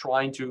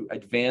trying to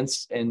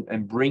advance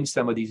and bring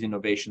some of these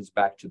innovations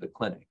back to the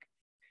clinic.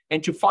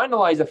 And to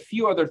finalize, a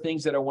few other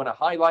things that I want to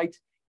highlight.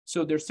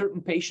 So there's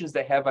certain patients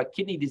that have a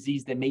kidney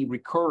disease that may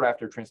recur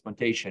after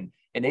transplantation.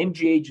 And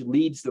MGH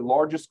leads the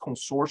largest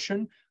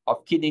consortium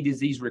of kidney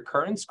disease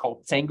recurrence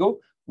called TANGO,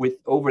 with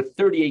over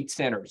 38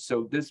 centers.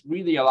 So this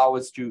really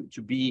allows us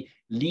to be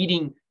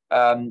leading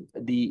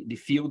the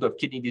field of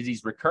kidney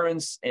disease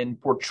recurrence and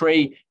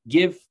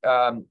give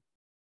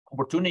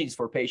opportunities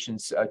for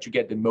patients to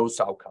get the most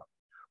outcome.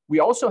 We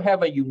also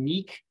have a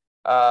unique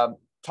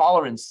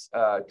tolerance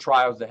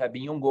trials that have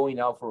been ongoing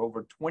now for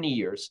over 20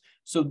 years.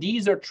 So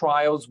these are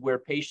trials where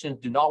patients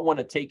do not want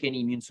to take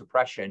any immune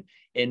suppression.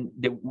 And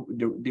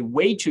the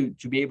way to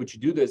be able to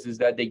do this is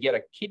that they get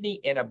a kidney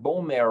and a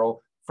bone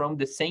marrow from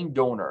the same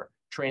donor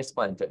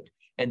transplanted.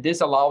 And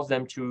this allows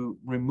them to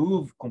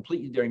remove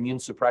completely their immune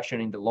suppression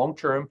in the long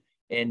term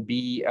and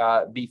be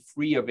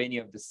free of any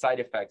of the side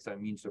effects of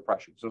immune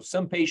suppression. So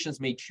some patients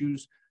may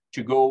choose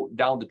to go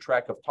down the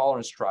track of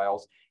tolerance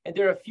trials, and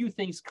there are a few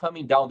things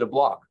coming down the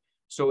block.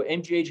 So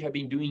MGH have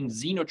been doing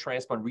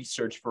xenotransplant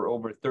research for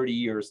over 30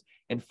 years,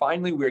 and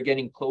finally we're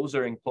getting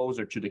closer and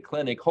closer to the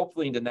clinic.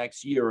 Hopefully in the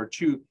next year or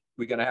two,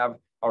 we're going to have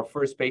our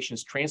first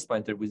patients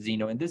transplanted with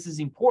xeno. And this is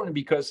important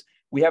because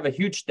we have a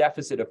huge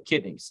deficit of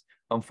kidneys,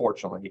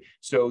 unfortunately.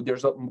 So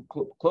there's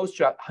close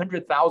to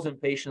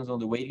 100,000 patients on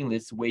the waiting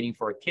list waiting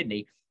for a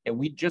kidney, and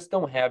we just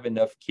don't have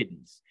enough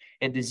kidneys.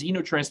 And the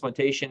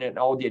xenotransplantation and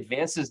all the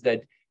advances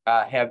that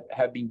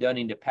have been done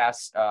in the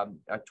past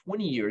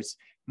 20 years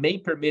may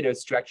permit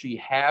us to actually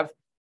have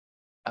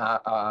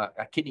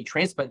a kidney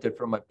transplanted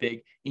from a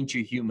pig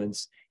into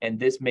humans. And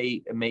this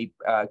may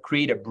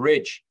create a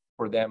bridge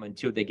for them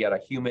until they get a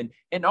human.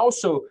 And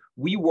also,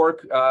 we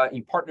work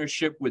in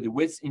partnership with the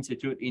WIS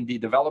Institute in the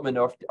development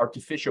of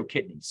artificial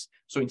kidneys.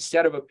 So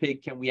instead of a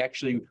pig, can we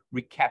actually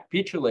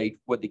recapitulate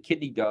what the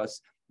kidney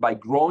does by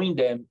growing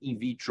them in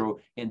vitro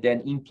and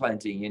then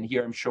implanting? And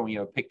here I'm showing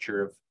you a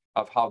picture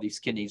of how these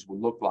kidneys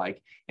will look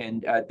like.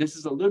 And this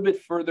is a little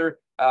bit further,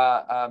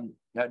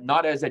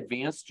 not as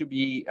advanced to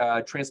be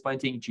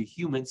transplanting to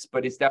humans,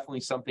 but it's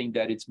definitely something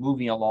that it's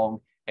moving along.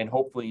 And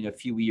hopefully in a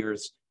few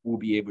years, we'll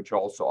be able to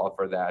also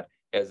offer that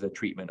as a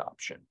treatment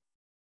option.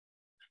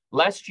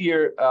 Last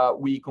year,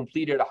 we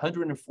completed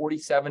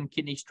 147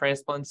 kidney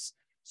transplants.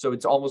 So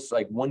it's almost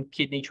like one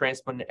kidney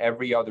transplant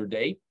every other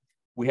day.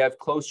 We have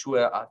close to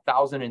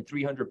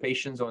 1,300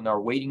 patients on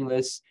our waiting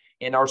list,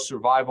 and our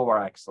survival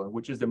are excellent,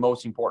 which is the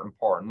most important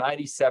part.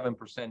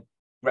 97%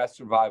 graft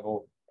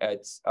survival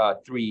at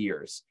 3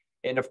 years.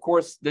 And of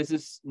course, this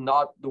is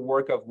not the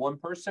work of one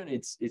person.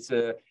 It's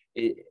a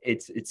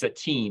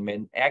team,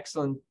 and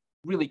excellent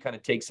really kind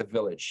of takes a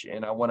village.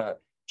 And I want to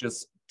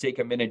just take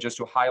a minute just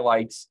to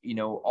highlight,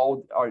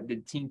 all the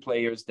team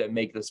players that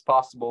make this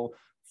possible,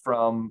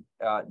 from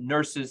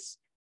nurses,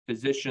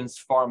 physicians,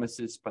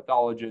 pharmacists,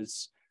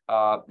 pathologists,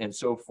 and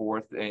so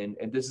forth. And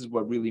this is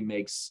what really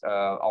makes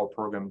our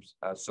programs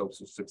so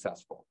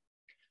successful.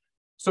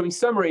 So in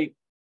summary,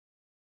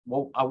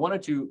 what I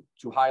wanted to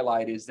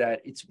highlight is that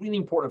it's really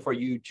important for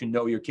you to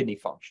know your kidney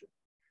function.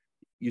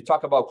 You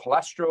talk about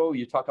cholesterol,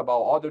 you talk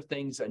about other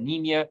things,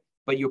 anemia,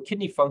 but your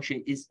kidney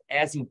function is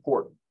as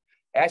important.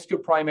 Ask your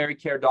primary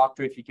care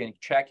doctor if you can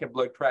check your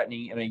blood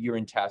creatinine and a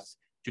urine test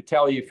to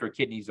tell you if your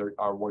kidneys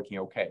are working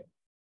okay.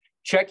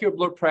 Check your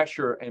blood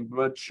pressure and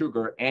blood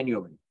sugar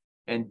annually.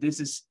 And this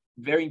is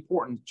very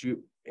important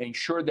to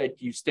ensure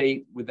that you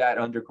stay with that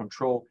under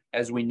control,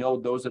 as we know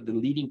those are the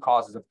leading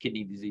causes of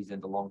kidney disease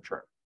in the long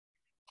term.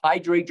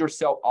 Hydrate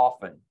yourself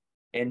often,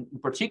 and in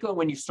particular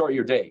when you start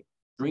your day.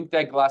 Drink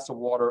that glass of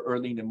water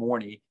early in the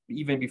morning,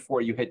 even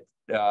before you hit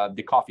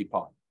the coffee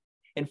pot.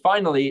 And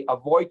finally,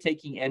 avoid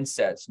taking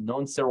NSAIDs,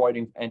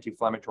 non-steroid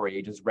anti-inflammatory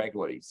agents,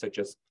 regularly, such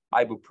as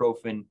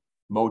ibuprofen,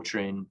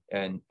 Motrin,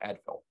 and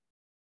Advil.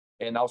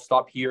 And I'll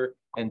stop here,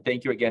 and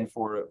thank you again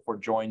for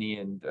joining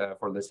and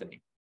for listening.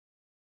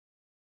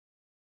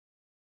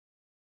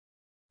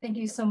 Thank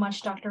you so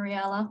much, Dr.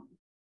 Riella.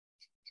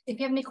 If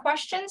you have any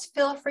questions,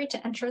 feel free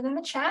to enter them in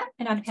the chat,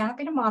 and I'd be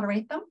happy to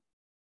moderate them.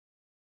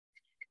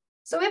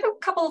 So we have a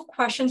couple of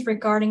questions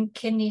regarding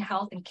kidney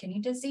health and kidney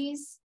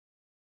disease.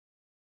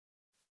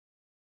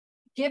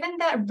 Given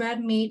that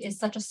red meat is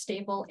such a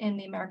staple in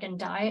the American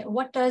diet,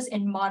 what does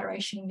in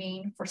moderation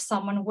mean for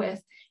someone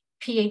with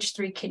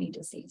PH3 kidney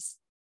disease?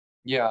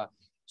 Yeah,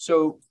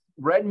 so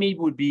red meat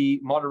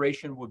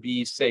moderation would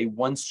be, say,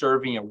 1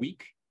 serving a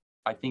week.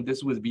 I think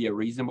this would be a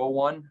reasonable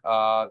one.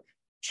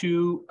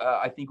 2,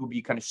 I think would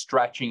be kind of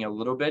stretching a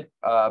little bit,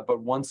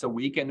 but once a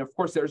week. And of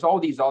course, there's all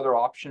these other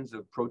options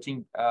of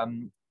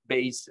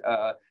protein-based,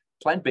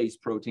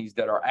 plant-based proteins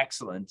that are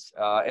excellent,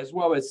 as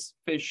well as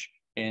fish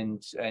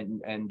and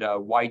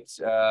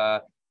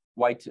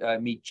white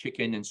meat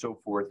chicken and so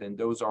forth. And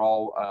those are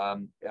all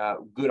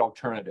good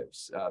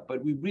alternatives.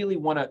 But we really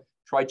want to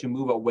try to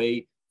move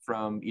away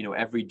from,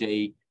 every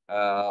day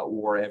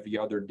or every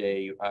other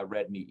day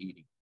red meat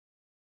eating.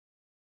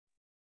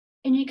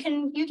 And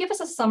can you give us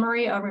a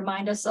summary or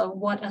remind us of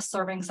what a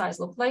serving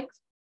size looks like?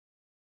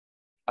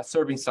 A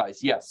serving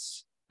size,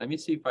 yes. Let me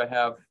see if I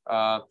have.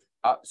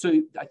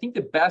 So I think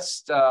the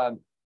best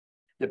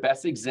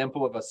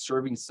example of a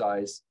serving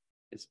size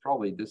is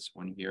probably this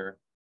one here.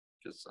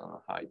 Just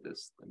hide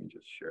this. Let me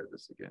just share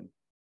this again.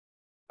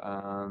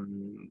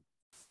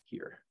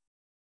 Here.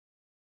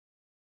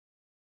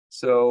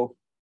 So,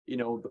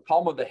 the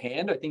palm of the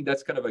hand, I think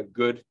that's kind of a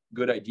good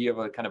idea of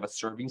a kind of a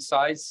serving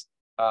size.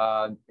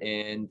 And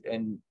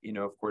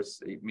of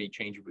course, it may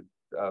change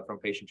from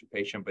patient to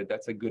patient, but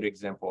that's a good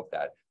example of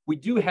that. We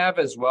do have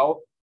as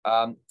well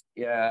a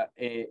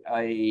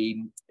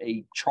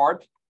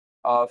chart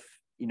of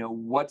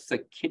what's the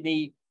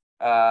kidney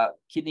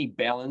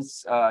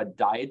balance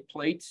diet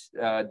plate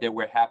that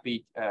we're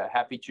happy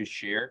to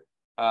share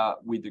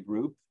with the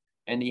group,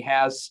 and he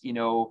has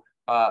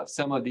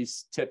some of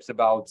these tips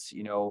about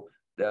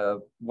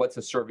what's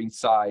a serving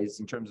size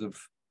in terms of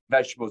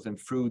vegetables and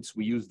fruits.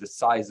 We use the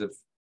size of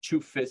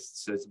 2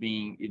 fists as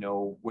being,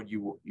 what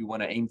you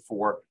want to aim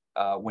for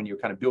when you're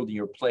kind of building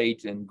your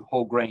plate, and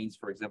whole grains,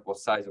 for example,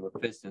 size of a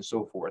fist and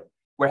so forth.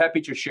 We're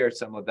happy to share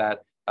some of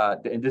that.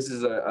 And this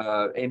is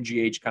a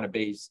MGH kind of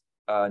based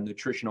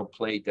nutritional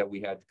plate that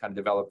we had kind of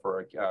developed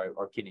for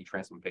our kidney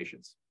transplant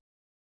patients.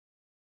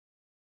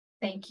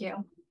 Thank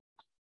you.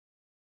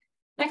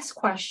 Next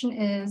question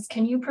is,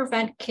 can you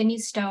prevent kidney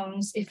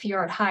stones if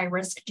you're at high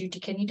risk due to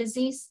kidney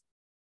disease?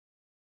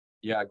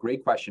 Yeah,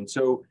 great question.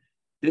 So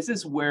this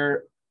is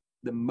where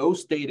the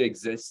most data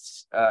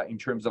exists in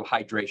terms of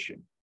hydration.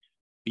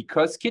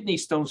 Because kidney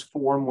stones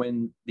form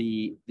when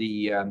the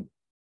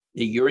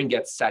urine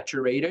gets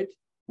saturated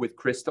with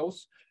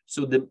crystals.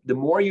 So the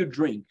more you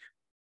drink,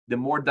 the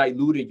more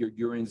diluted your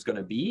urine is going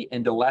to be,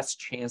 and the less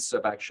chance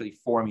of actually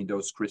forming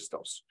those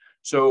crystals.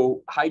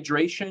 So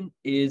hydration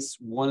is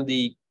one of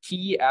the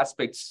key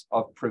aspects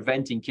of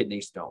preventing kidney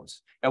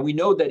stones. And we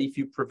know that if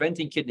you're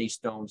preventing kidney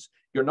stones,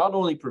 you're not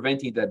only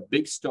preventing that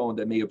big stone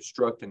that may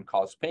obstruct and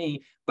cause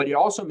pain, but it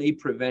also may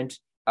prevent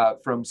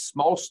from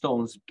small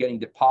stones getting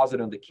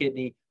deposited on the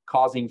kidney,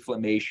 causing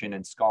inflammation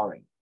and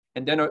scarring.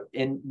 And then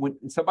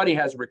when somebody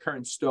has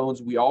recurrent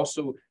stones, we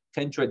also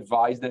tend to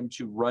advise them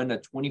to run a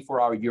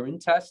 24-hour urine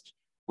test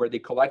where they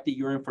collect the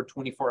urine for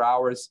 24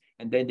 hours,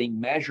 and then they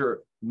measure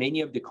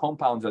many of the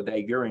compounds of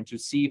that urine to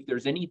see if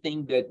there's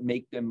anything that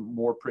make them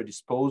more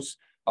predisposed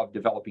of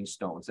developing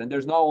stones. And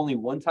there's not only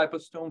one type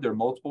of stone, there are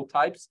multiple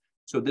types.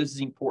 So this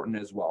is important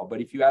as well. But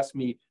if you ask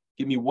me,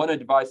 give me one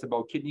advice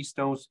about kidney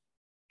stones,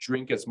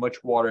 drink as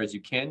much water as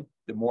you can.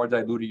 The more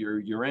diluted your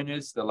urine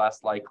is, the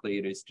less likely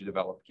it is to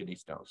develop kidney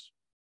stones.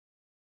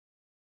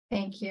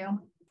 Thank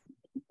you.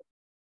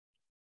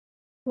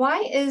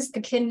 Why is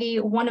the kidney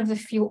one of the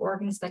few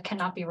organs that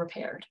cannot be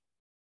repaired?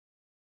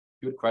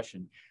 Good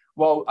question.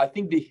 Well, I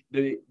think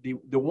the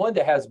one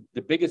that has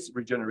the biggest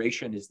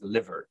regeneration is the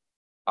liver.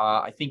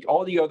 I think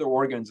all the other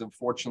organs,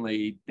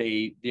 unfortunately,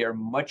 they are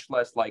much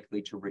less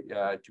likely to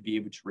be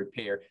able to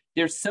repair.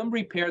 There's some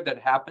repair that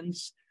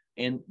happens,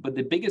 but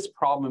the biggest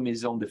problem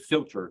is on the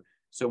filter.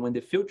 So when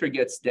the filter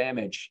gets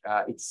damaged,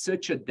 it's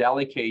such a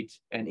delicate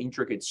and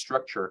intricate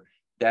structure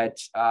that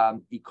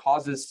it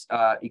causes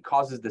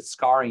the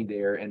scarring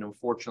there, and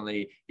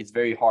unfortunately, it's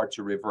very hard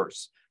to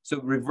reverse. So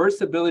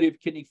reversibility of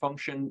kidney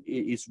function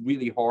is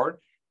really hard,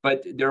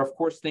 but there are, of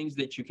course, things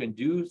that you can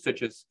do,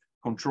 such as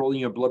controlling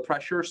your blood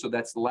pressure, so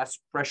that's less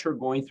pressure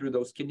going through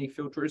those kidney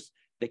filters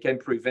that can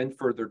prevent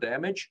further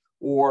damage,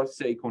 or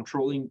say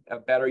controlling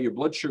better your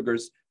blood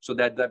sugars so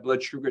that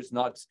blood sugar is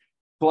not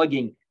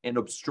plugging and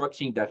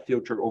obstructing that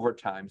filter over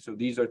time. So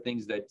these are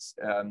things that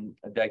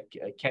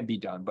can be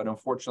done, but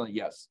unfortunately,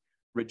 yes,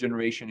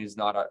 regeneration is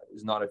not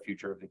a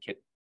future of the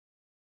kidney.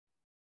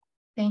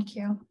 Thank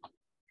you.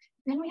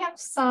 Then we have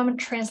some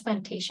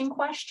transplantation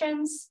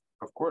questions.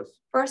 Of course.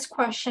 First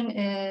question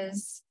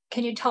is,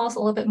 can you tell us a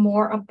little bit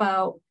more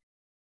about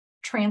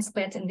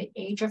transplants and the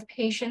age of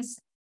patients,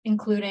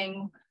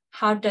 including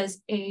how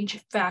does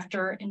age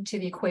factor into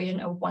the equation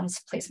of one's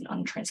placement on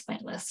the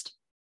transplant list?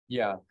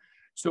 Yeah.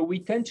 So we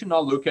tend to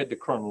not look at the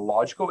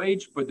chronological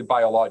age, but the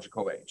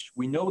biological age.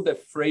 We know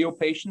that frail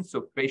patients,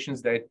 so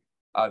patients that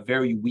are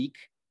very weak,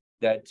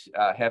 that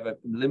have a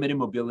limited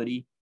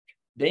mobility,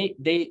 they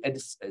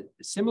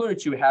similar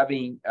to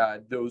having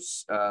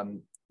those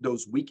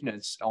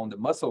weakness on the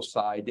muscle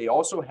side, they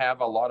also have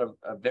a lot of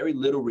very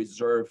little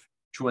reserve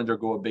to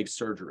undergo a big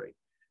surgery.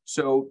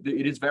 So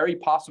it is very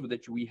possible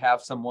that we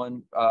have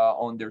someone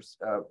on their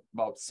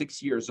about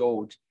 6 years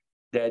old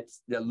that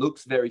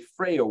looks very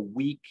frail,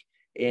 weak,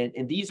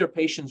 and these are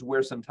patients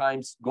where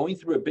sometimes going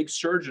through a big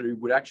surgery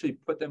would actually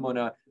put them on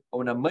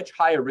a much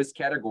higher risk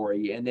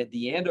category, and at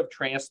the end of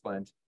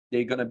transplant,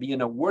 they're going to be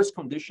in a worse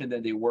condition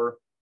than they were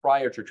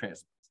prior to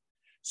transplant.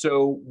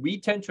 So we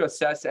tend to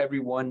assess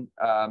everyone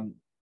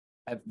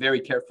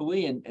very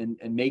carefully and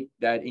make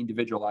that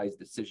individualized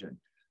decision.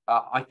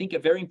 I think a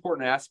very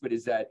important aspect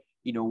is that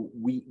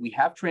we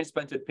have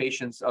transplanted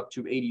patients up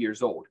to 80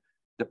 years old.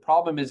 The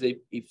problem is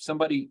if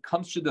somebody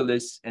comes to the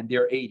list and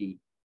they're 80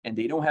 and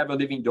they don't have a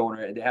living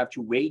donor and they have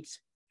to wait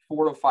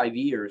 4 to 5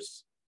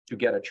 years to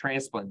get a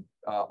transplant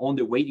on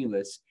the waiting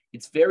list,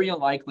 it's very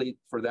unlikely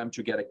for them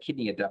to get a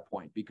kidney at that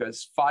point,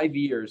 because 5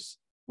 years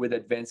with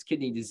advanced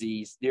kidney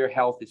disease, their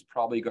health is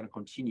probably going to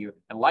continue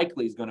and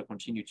likely is going to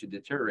continue to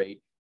deteriorate,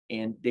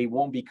 and they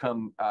won't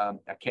become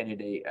a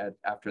candidate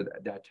after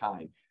that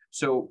time.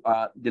 So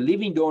the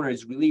living donor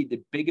is really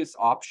the biggest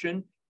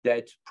option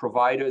that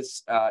provides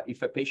us,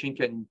 if a patient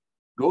can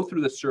go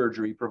through the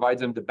surgery, provides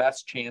them the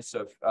best chance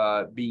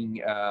of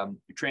being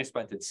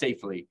transplanted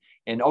safely,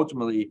 and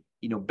ultimately,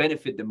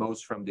 benefit the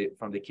most from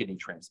the kidney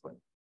transplant.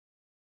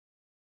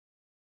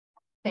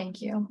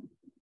 Thank you.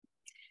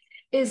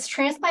 Is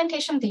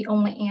transplantation the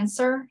only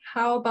answer?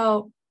 How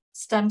about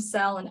stem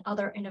cell and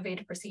other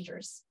innovative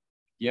procedures?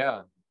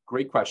 Yeah,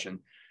 great question.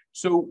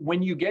 So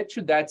when you get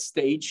to that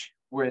stage,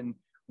 when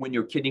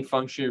your kidney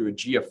function or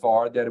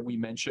GFR that we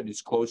mentioned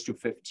is close to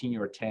 15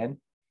 or 10,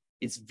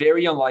 it's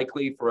very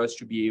unlikely for us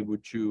to be able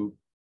to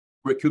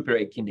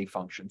recuperate kidney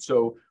function.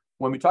 So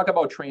when we talk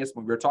about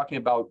transplant, we're talking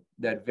about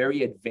that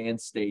very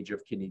advanced stage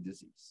of kidney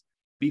disease.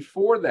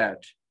 Before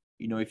that,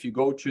 if you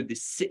go to the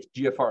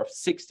GFR of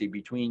 60,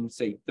 between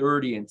say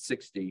 30 and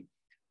 60,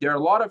 there are a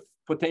lot of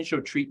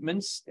potential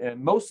treatments,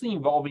 mostly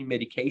involving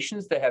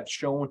medications that have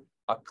shown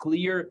a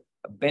clear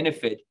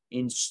benefit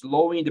in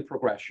slowing the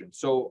progression.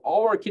 So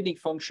all our kidney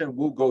function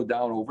will go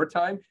down over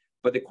time,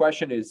 but the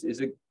question is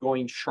it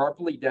going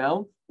sharply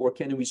down, or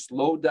can we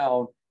slow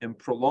down and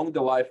prolong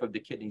the life of the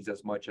kidneys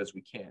as much as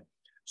we can?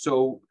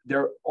 So there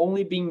are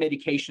only being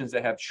medications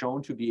that have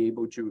shown to be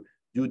able to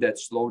do that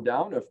slow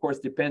down. Of course,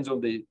 depends on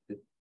the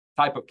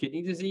type of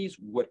kidney disease,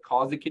 what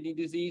caused the kidney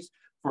disease,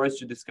 for us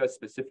to discuss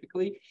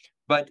specifically.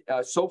 But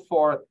so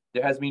far,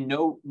 there has been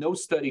no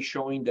study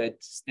showing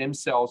that stem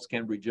cells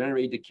can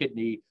regenerate the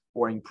kidney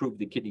or improve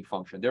the kidney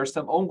function. There are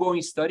some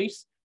ongoing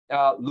studies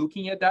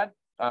looking at that,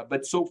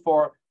 but so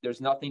far,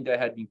 there's nothing that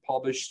had been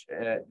published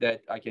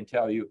that I can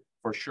tell you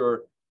for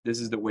sure this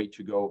is the way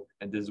to go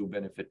and this will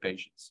benefit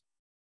patients.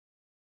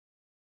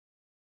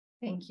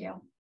 Thank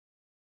you.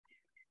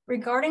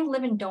 Regarding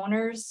living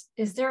donors,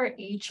 is there an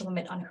age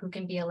limit on who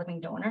can be a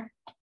living donor?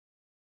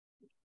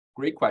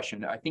 Great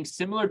question. I think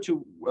similar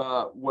to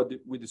what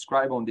we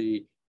describe on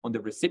the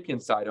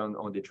recipient side,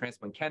 on the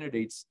transplant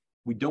candidates,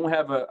 we don't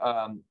have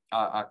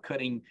a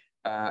cutting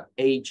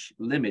age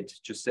limit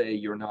to say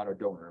you're not a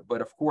donor.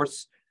 But of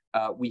course,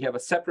 we have a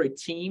separate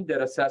team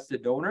that assesses the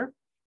donor,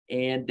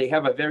 and they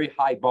have a very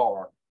high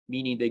bar,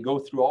 meaning they go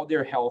through all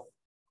their health,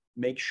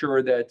 make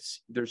sure that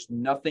there's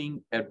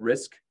nothing at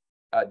risk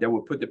that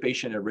would put the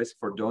patient at risk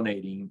for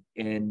donating,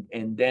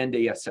 and then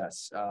they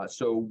assess.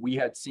 So we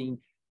had seen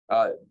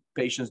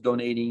patients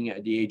donating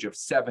at the age of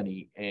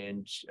 70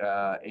 and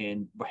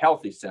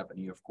healthy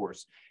 70, of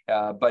course.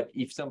 But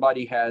if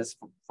somebody has,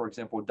 for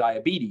example,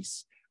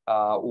 diabetes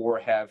or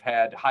have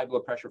had high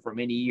blood pressure for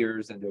many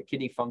years and their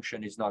kidney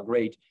function is not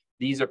great,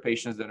 these are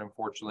patients that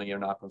unfortunately are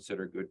not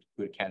considered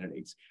good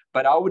candidates.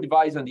 But I would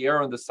advise on the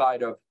error on the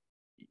side of,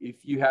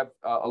 if you have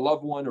a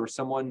loved one or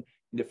someone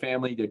in the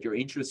family that you're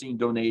interested in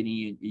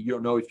donating, you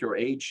don't know if your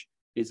age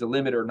is a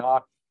limit or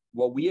not,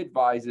 what we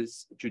advise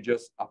is to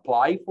just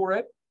apply for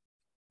it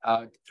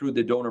through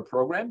the donor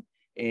program.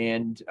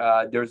 And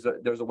there's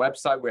a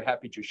website we're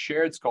happy to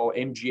share. It's called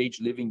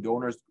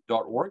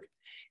mghlivingdonors.org.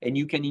 And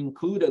you can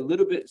include a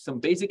little bit, some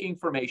basic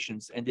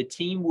informations, and the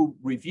team will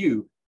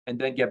review and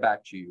then get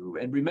back to you.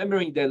 And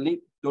remembering that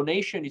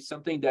donation is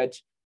something that,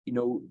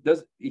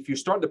 if you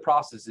start the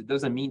process, it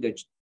doesn't mean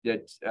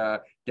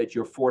that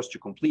you're forced to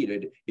complete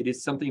it. It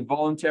is something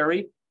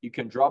voluntary. You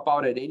can drop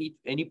out at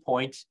any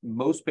point.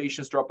 Most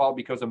patients drop out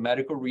because of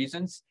medical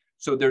reasons.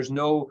 So there's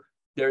no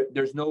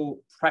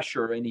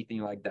pressure or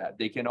anything like that.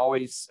 They can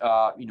always,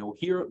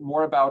 hear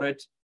more about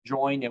it,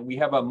 join, and we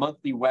have a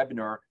monthly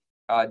webinar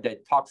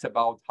that talks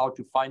about how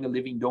to find a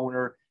living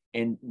donor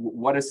and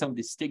what are some of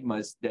the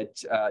stigmas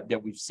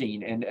that we've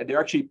seen. And there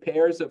are actually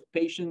pairs of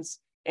patients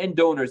and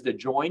donors that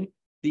join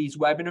these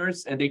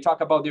webinars, and they talk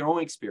about their own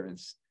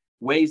experience,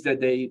 ways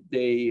that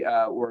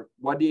or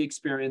what they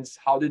experience,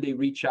 how did they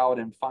reach out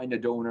and find a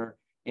donor,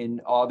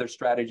 and other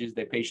strategies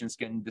that patients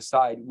can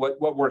decide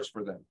what works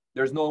for them.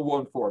 There's no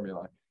one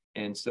formula.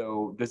 And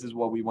so this is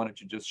what we wanted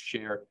to just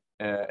share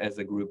as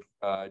a group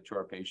to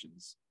our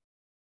patients.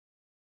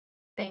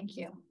 Thank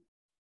you.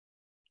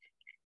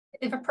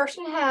 If a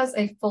person has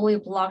a fully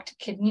blocked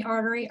kidney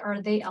artery,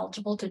 are they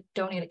eligible to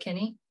donate a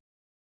kidney?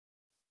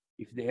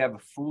 If they have a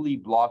fully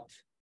blocked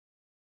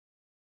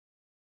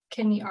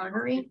kidney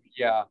artery?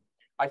 Yeah,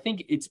 I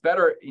think it's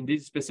better in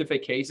these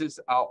specific cases.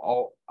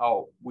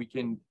 We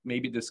can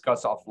maybe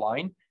discuss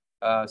offline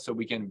so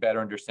we can better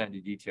understand the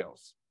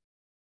details.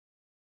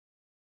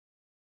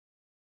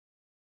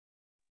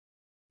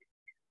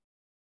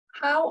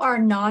 How are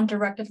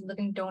non-directed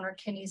living donor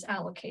kidneys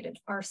allocated?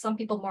 Are some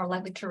people more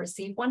likely to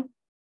receive one?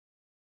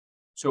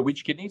 So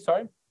which kidney,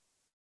 sorry?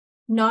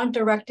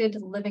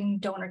 Non-directed living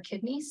donor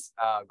kidneys.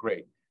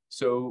 Great.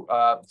 So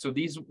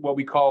these what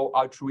we call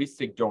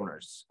altruistic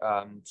donors.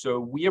 So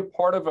we are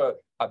part of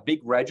a big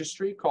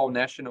registry called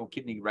National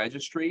Kidney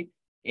Registry,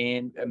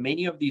 and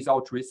many of these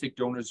altruistic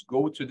donors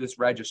go to this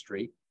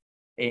registry,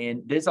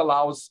 and this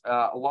allows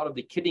a lot of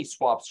the kidney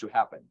swaps to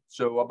happen.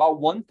 So about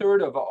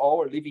 1/3 of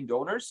all our living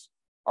donors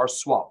are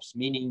swaps,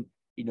 meaning,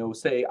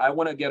 say I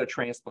want to get a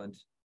transplant.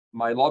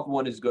 My loved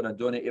one is going to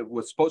donate, it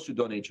was supposed to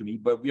donate to me,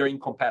 but we are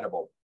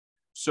incompatible.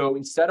 So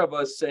instead of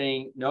us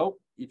saying, no,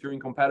 if you're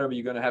incompatible,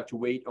 you're going to have to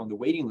wait on the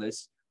waiting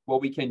list,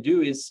 what we can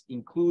do is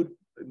include,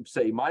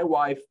 say, my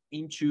wife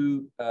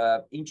into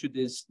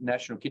this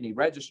National Kidney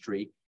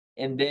Registry,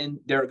 and then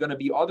there are going to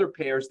be other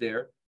pairs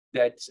there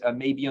that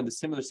may be on the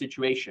similar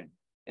situation.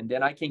 And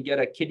then I can get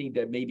a kidney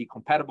that may be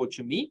compatible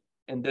to me,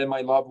 and then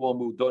my loved one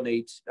will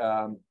donate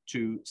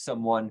to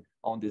someone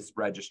on this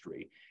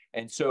registry.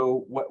 And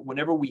so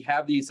whenever we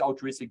have these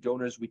altruistic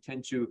donors, we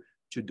tend to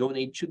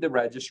donate to the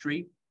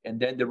registry, and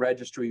then the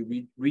registry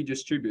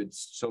redistributes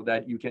so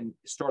that you can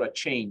start a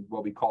chain,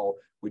 what we call,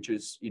 which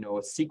is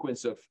a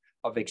sequence of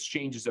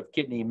exchanges of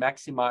kidney,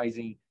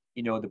 maximizing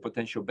the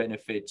potential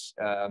benefits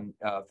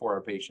for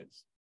our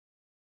patients.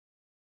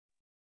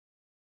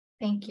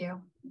 Thank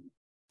you.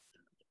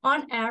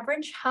 On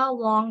average, how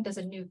long does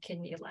a new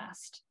kidney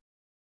last?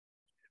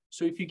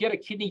 So if you get a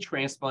kidney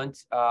transplant,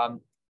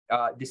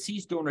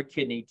 deceased donor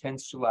kidney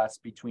tends to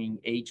last between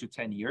 8 to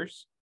 10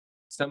 years.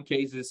 Some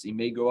cases, it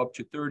may go up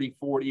to 30,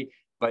 40,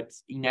 but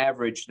in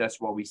average, that's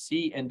what we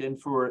see. And then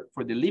for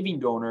the living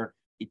donor,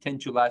 it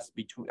tends to last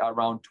between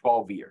around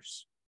 12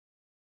 years.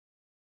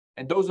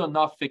 And those are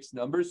not fixed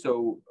numbers.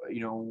 So,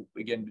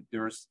 again,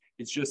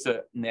 it's just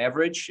an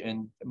average.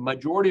 And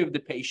majority of the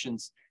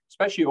patients,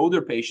 especially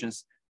older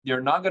patients,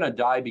 they're not going to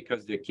die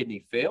because their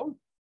kidney failed.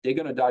 They're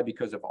going to die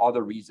because of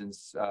other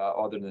reasons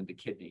other than the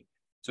kidney.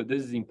 So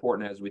this is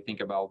important as we think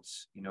about,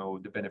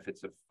 the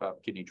benefits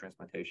of kidney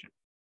transplantation.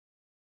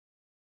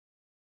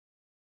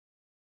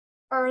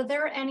 Are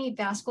there any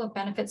vascular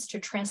benefits to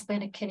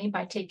transplant a kidney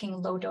by taking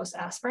low-dose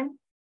aspirin?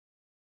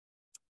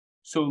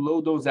 So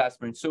low-dose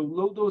aspirin. So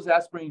low-dose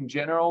aspirin in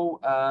general,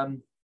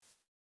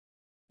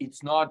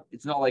 it's not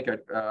like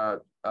a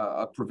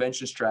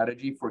prevention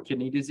strategy for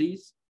kidney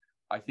disease.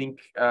 I think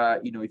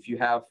if you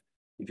had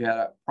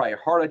a prior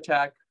heart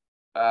attack,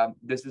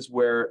 this is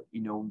where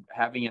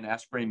having an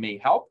aspirin may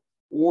help.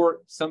 Or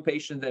some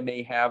patients that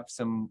may have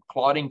some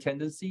clotting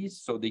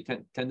tendencies, so they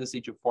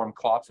tendency to form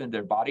clots in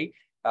their body,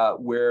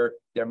 where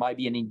there might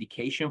be an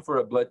indication for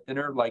a blood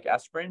thinner like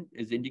aspirin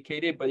is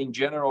indicated. But in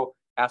general,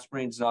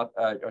 aspirin is not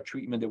a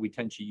treatment that we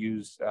tend to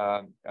use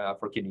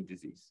for kidney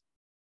disease.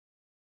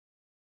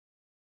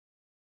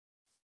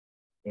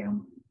 Yeah.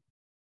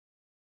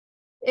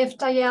 If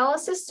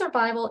dialysis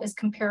survival is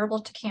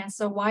comparable to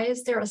cancer, why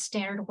is there a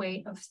standard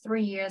wait of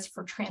 3 years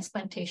for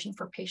transplantation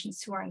for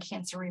patients who are in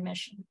cancer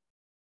remission?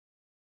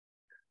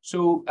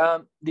 So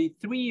the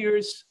 3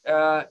 years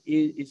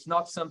is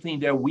not something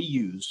that we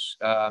use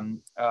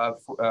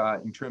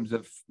in terms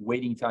of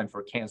waiting time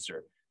for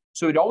cancer.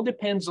 So it all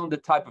depends on the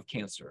type of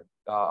cancer.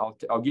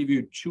 I'll give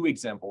you 2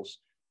 examples.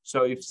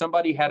 So if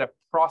somebody had a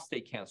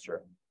prostate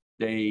cancer,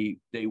 they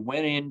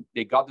went in,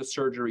 they got the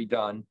surgery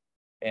done,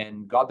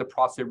 and got the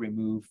prostate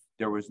removed.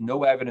 There was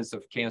no evidence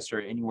of cancer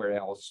anywhere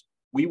else.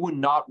 We would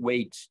not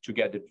wait to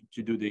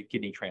do the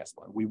kidney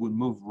transplant. We would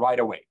move right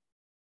away.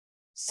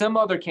 Some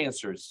other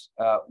cancers,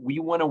 we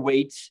want to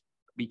wait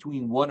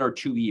between 1 or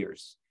 2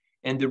 years.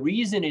 And the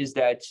reason is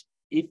that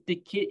if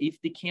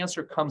the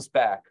cancer comes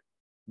back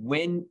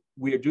when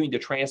we are doing the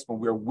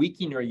transplant, we're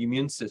weakening our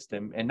immune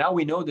system. And now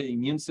we know the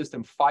immune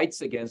system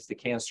fights against the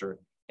cancer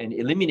and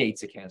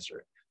eliminates the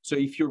cancer. So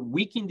if you're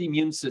weakening the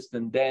immune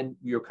system, then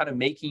you're kind of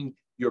making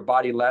your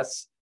body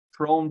less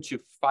prone to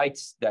fight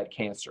that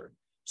cancer.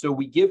 So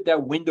we give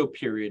that window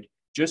period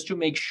just to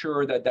make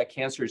sure that that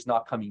cancer is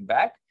not coming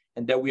back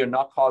and that we are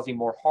not causing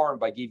more harm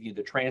by giving you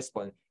the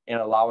transplant and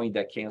allowing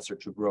that cancer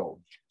to grow.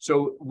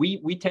 So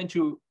we tend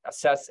to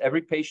assess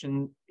every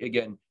patient.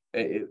 Again,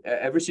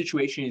 every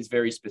situation is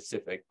very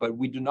specific, but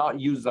we do not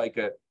use like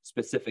a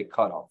specific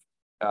cutoff.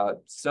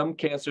 Some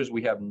cancers,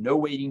 we have no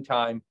waiting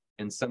time,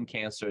 and some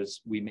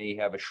cancers, we may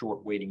have a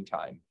short waiting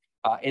time.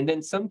 And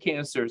then some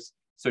cancers,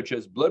 such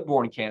as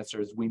blood-borne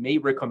cancers, we may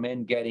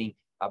recommend getting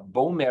a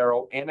bone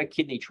marrow and a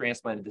kidney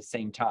transplant at the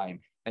same time.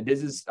 And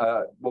this is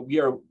what we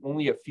are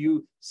only a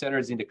few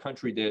centers in the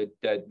country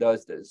that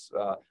does this.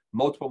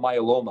 Multiple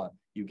myeloma,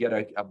 you get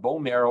a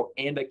bone marrow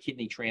and a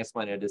kidney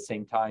transplant at the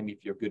same time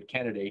if you're a good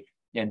candidate.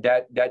 And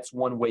that's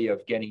one way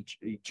of getting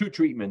 2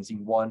 treatments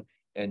in one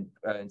and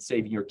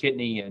saving your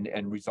kidney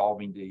and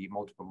resolving the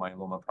multiple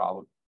myeloma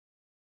problem.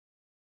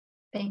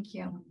 Thank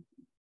you.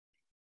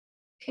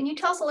 Can you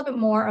tell us a little bit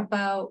more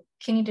about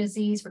kidney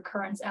disease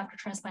recurrence after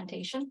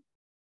transplantation?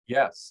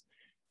 Yes.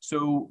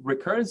 So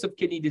recurrence of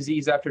kidney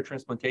disease after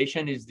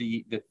transplantation is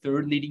the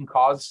 3rd leading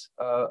cause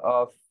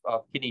of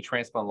kidney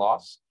transplant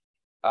loss.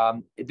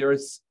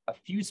 There's a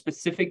few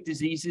specific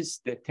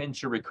diseases that tend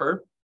to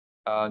recur.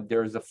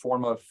 There's a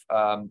form of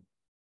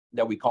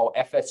that we call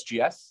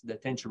FSGS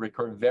that tend to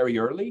recur very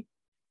early.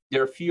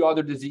 There are a few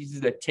other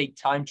diseases that take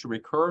time to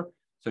recur,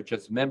 such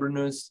as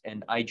membranous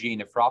and IgA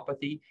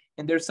nephropathy.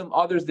 And there's some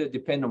others that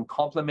depend on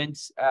complement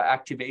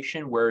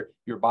activation, where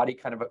your body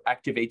kind of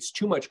activates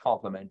too much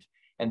complement.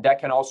 And that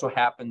can also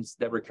happen,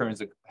 that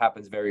recurrence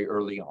happens very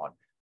early on.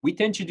 We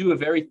tend to do a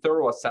very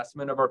thorough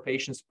assessment of our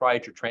patients prior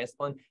to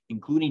transplant,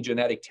 including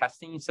genetic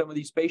testing in some of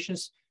these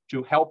patients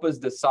to help us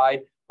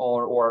decide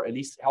or at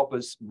least help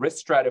us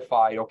risk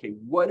stratify, okay,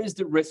 what is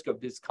the risk of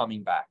this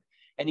coming back?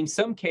 And in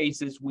some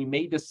cases, we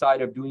may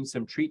decide of doing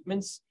some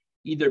treatments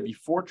either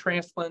before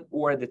transplant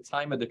or at the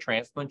time of the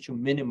transplant to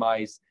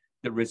minimize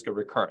the risk of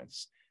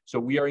recurrence. So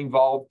we are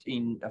involved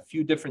in a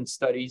few different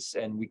studies,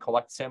 and we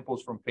collect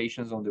samples from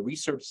patients on the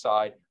research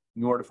side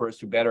in order for us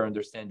to better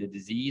understand the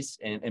disease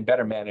and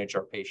better manage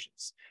our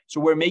patients.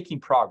 So we're making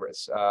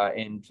progress,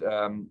 and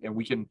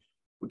we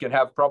can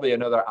have probably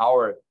another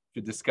hour to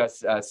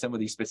discuss some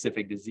of these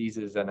specific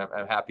diseases, and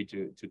I'm happy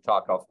to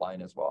talk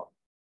offline as well.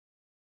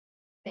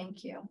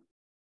 Thank you.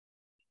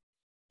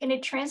 Can a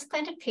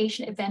transplanted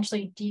patient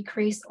eventually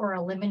decrease or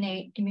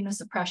eliminate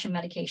immunosuppression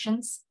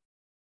medications?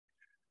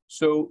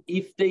 So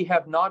if they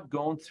have not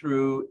gone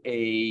through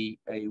a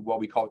what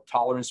we call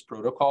tolerance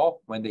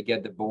protocol when they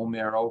get the bone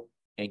marrow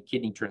and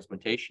kidney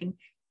transplantation,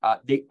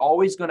 they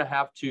always going to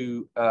have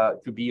to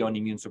be on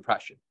immune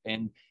suppression.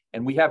 And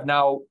we have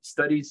now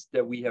studies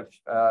that we have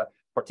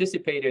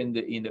participated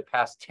in the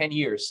past 10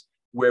 years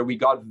where we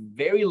got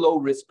very low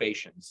risk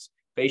patients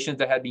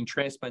that had been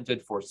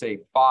transplanted for say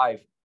 5,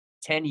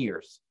 10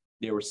 years.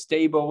 They were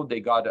stable,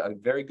 they got a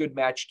very good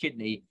matched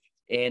kidney,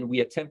 and we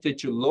attempted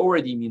to lower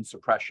the immune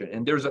suppression.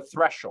 And there's a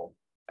threshold.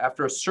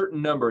 After a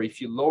certain number, if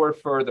you lower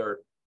further,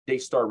 they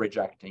start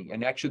rejecting.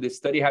 And actually, the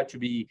study had to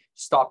be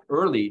stopped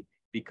early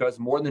because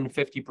more than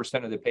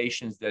 50% of the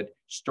patients that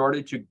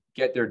started to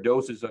get their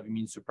doses of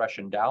immune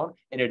suppression down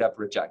ended up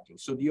rejecting.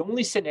 So the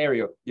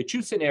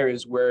two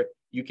scenarios where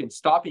you can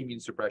stop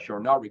immune suppression or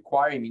not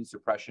require immune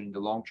suppression in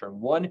the long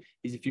term, one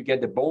is if you get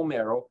the bone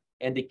marrow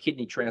and the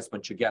kidney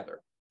transplant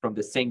together from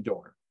the same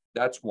donor.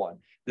 That's one.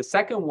 The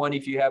second one,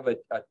 if you have a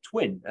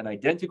twin, an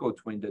identical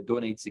twin that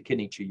donates the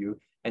kidney to you,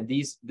 and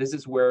this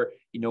is where,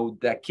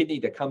 that kidney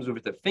that comes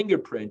with the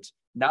fingerprint,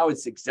 now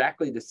it's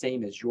exactly the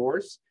same as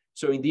yours.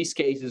 So in these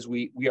cases,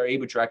 we are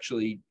able to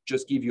actually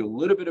just give you a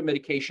little bit of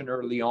medication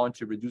early on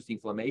to reduce the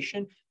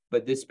inflammation,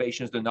 but these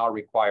patients do not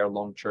require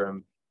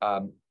long-term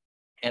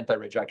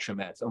anti-rejection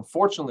meds.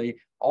 Unfortunately,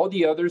 all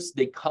the others,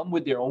 they come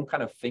with their own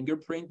kind of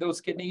fingerprint,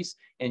 those kidneys,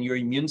 and your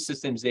immune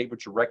system is able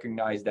to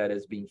recognize that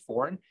as being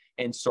foreign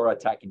and start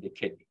attacking the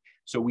kidney.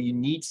 So we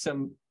need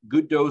some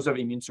good dose of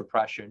immune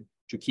suppression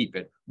to keep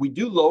it. We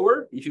do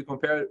lower, if you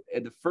compare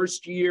at the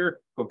first year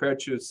compared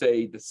to,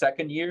 say, the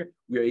second year,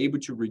 we are able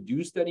to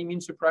reduce that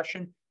immune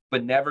suppression,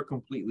 but never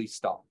completely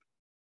stop.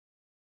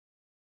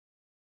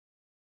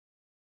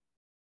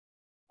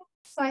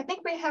 So I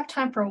think we have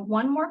time for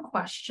one more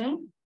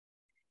question.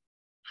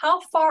 How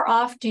far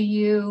off do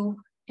you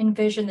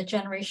envision the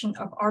generation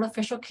of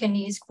artificial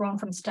kidneys grown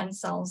from stem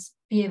cells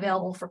be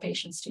available for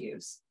patients to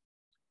use?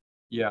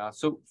 Yeah,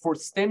 so for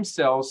stem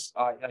cells,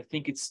 I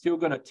think it's still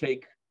going to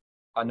take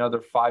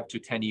another 5 to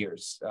 10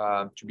 years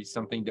to be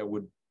something that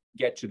would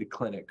get to the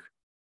clinic.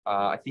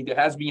 I think there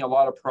has been a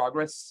lot of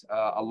progress,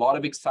 a lot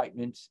of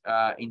excitement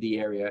in the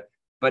area.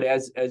 But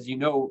as you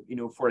know,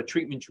 for a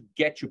treatment to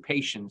get to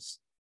patients,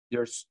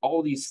 there's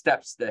all these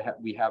steps that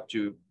we have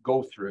to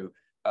go through,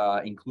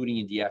 including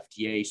in the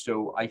FDA.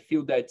 So I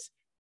feel that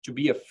to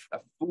be a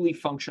fully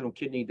functional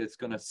kidney that's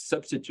going to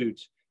substitute,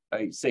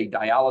 say,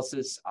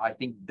 dialysis, I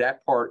think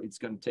that part, it's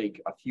going to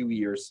take a few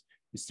years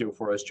still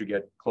for us to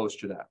get close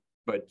to that.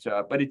 But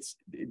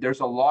there's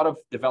a lot of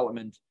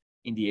development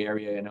in the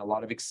area and a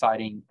lot of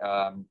exciting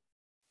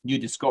new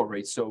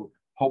discoveries. So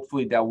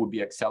hopefully that will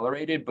be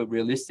accelerated, but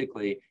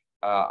realistically,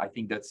 I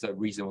think that's a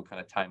reasonable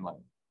kind of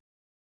timeline.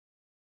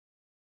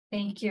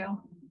 Thank you.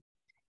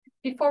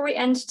 Before we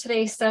end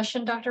today's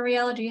session, Dr.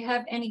 Riella, do you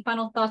have any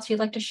final thoughts you'd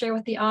like to share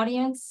with the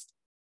audience?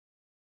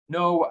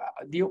 No,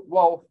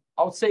 well,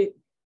 I'll say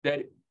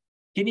that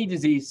kidney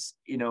disease,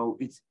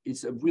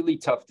 it's a really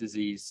tough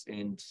disease,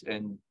 and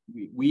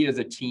we as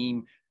a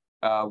team,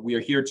 we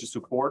are here to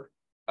support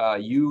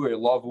you or a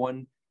loved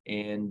one,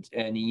 and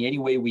in any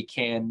way we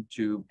can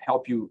to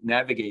help you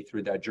navigate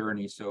through that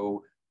journey.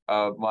 So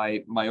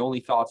my only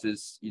thoughts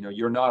is,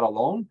 you're not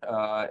alone,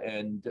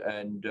 and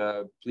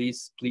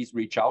please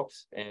reach out,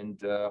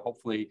 and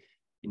hopefully,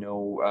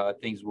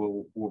 things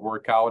will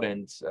work out,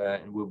 and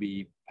we'll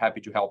be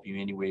happy to help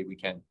you any way we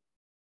can.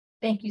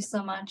 Thank you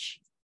so much.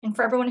 And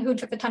for everyone who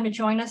took the time to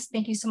join us,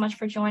 thank you so much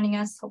for joining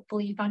us.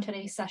 Hopefully you found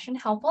today's session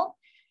helpful.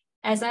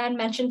 As I had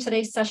mentioned,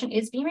 today's session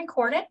is being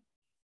recorded.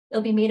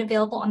 It'll be made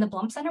available on the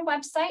Blum Center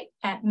website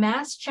at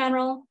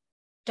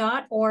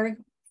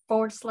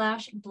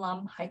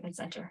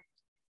massgeneral.org/Blum-Center.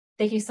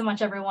 Thank you so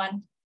much,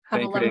 everyone.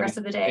 Have a lovely rest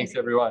of the day. Thanks,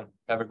 everyone.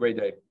 Have a great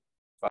day.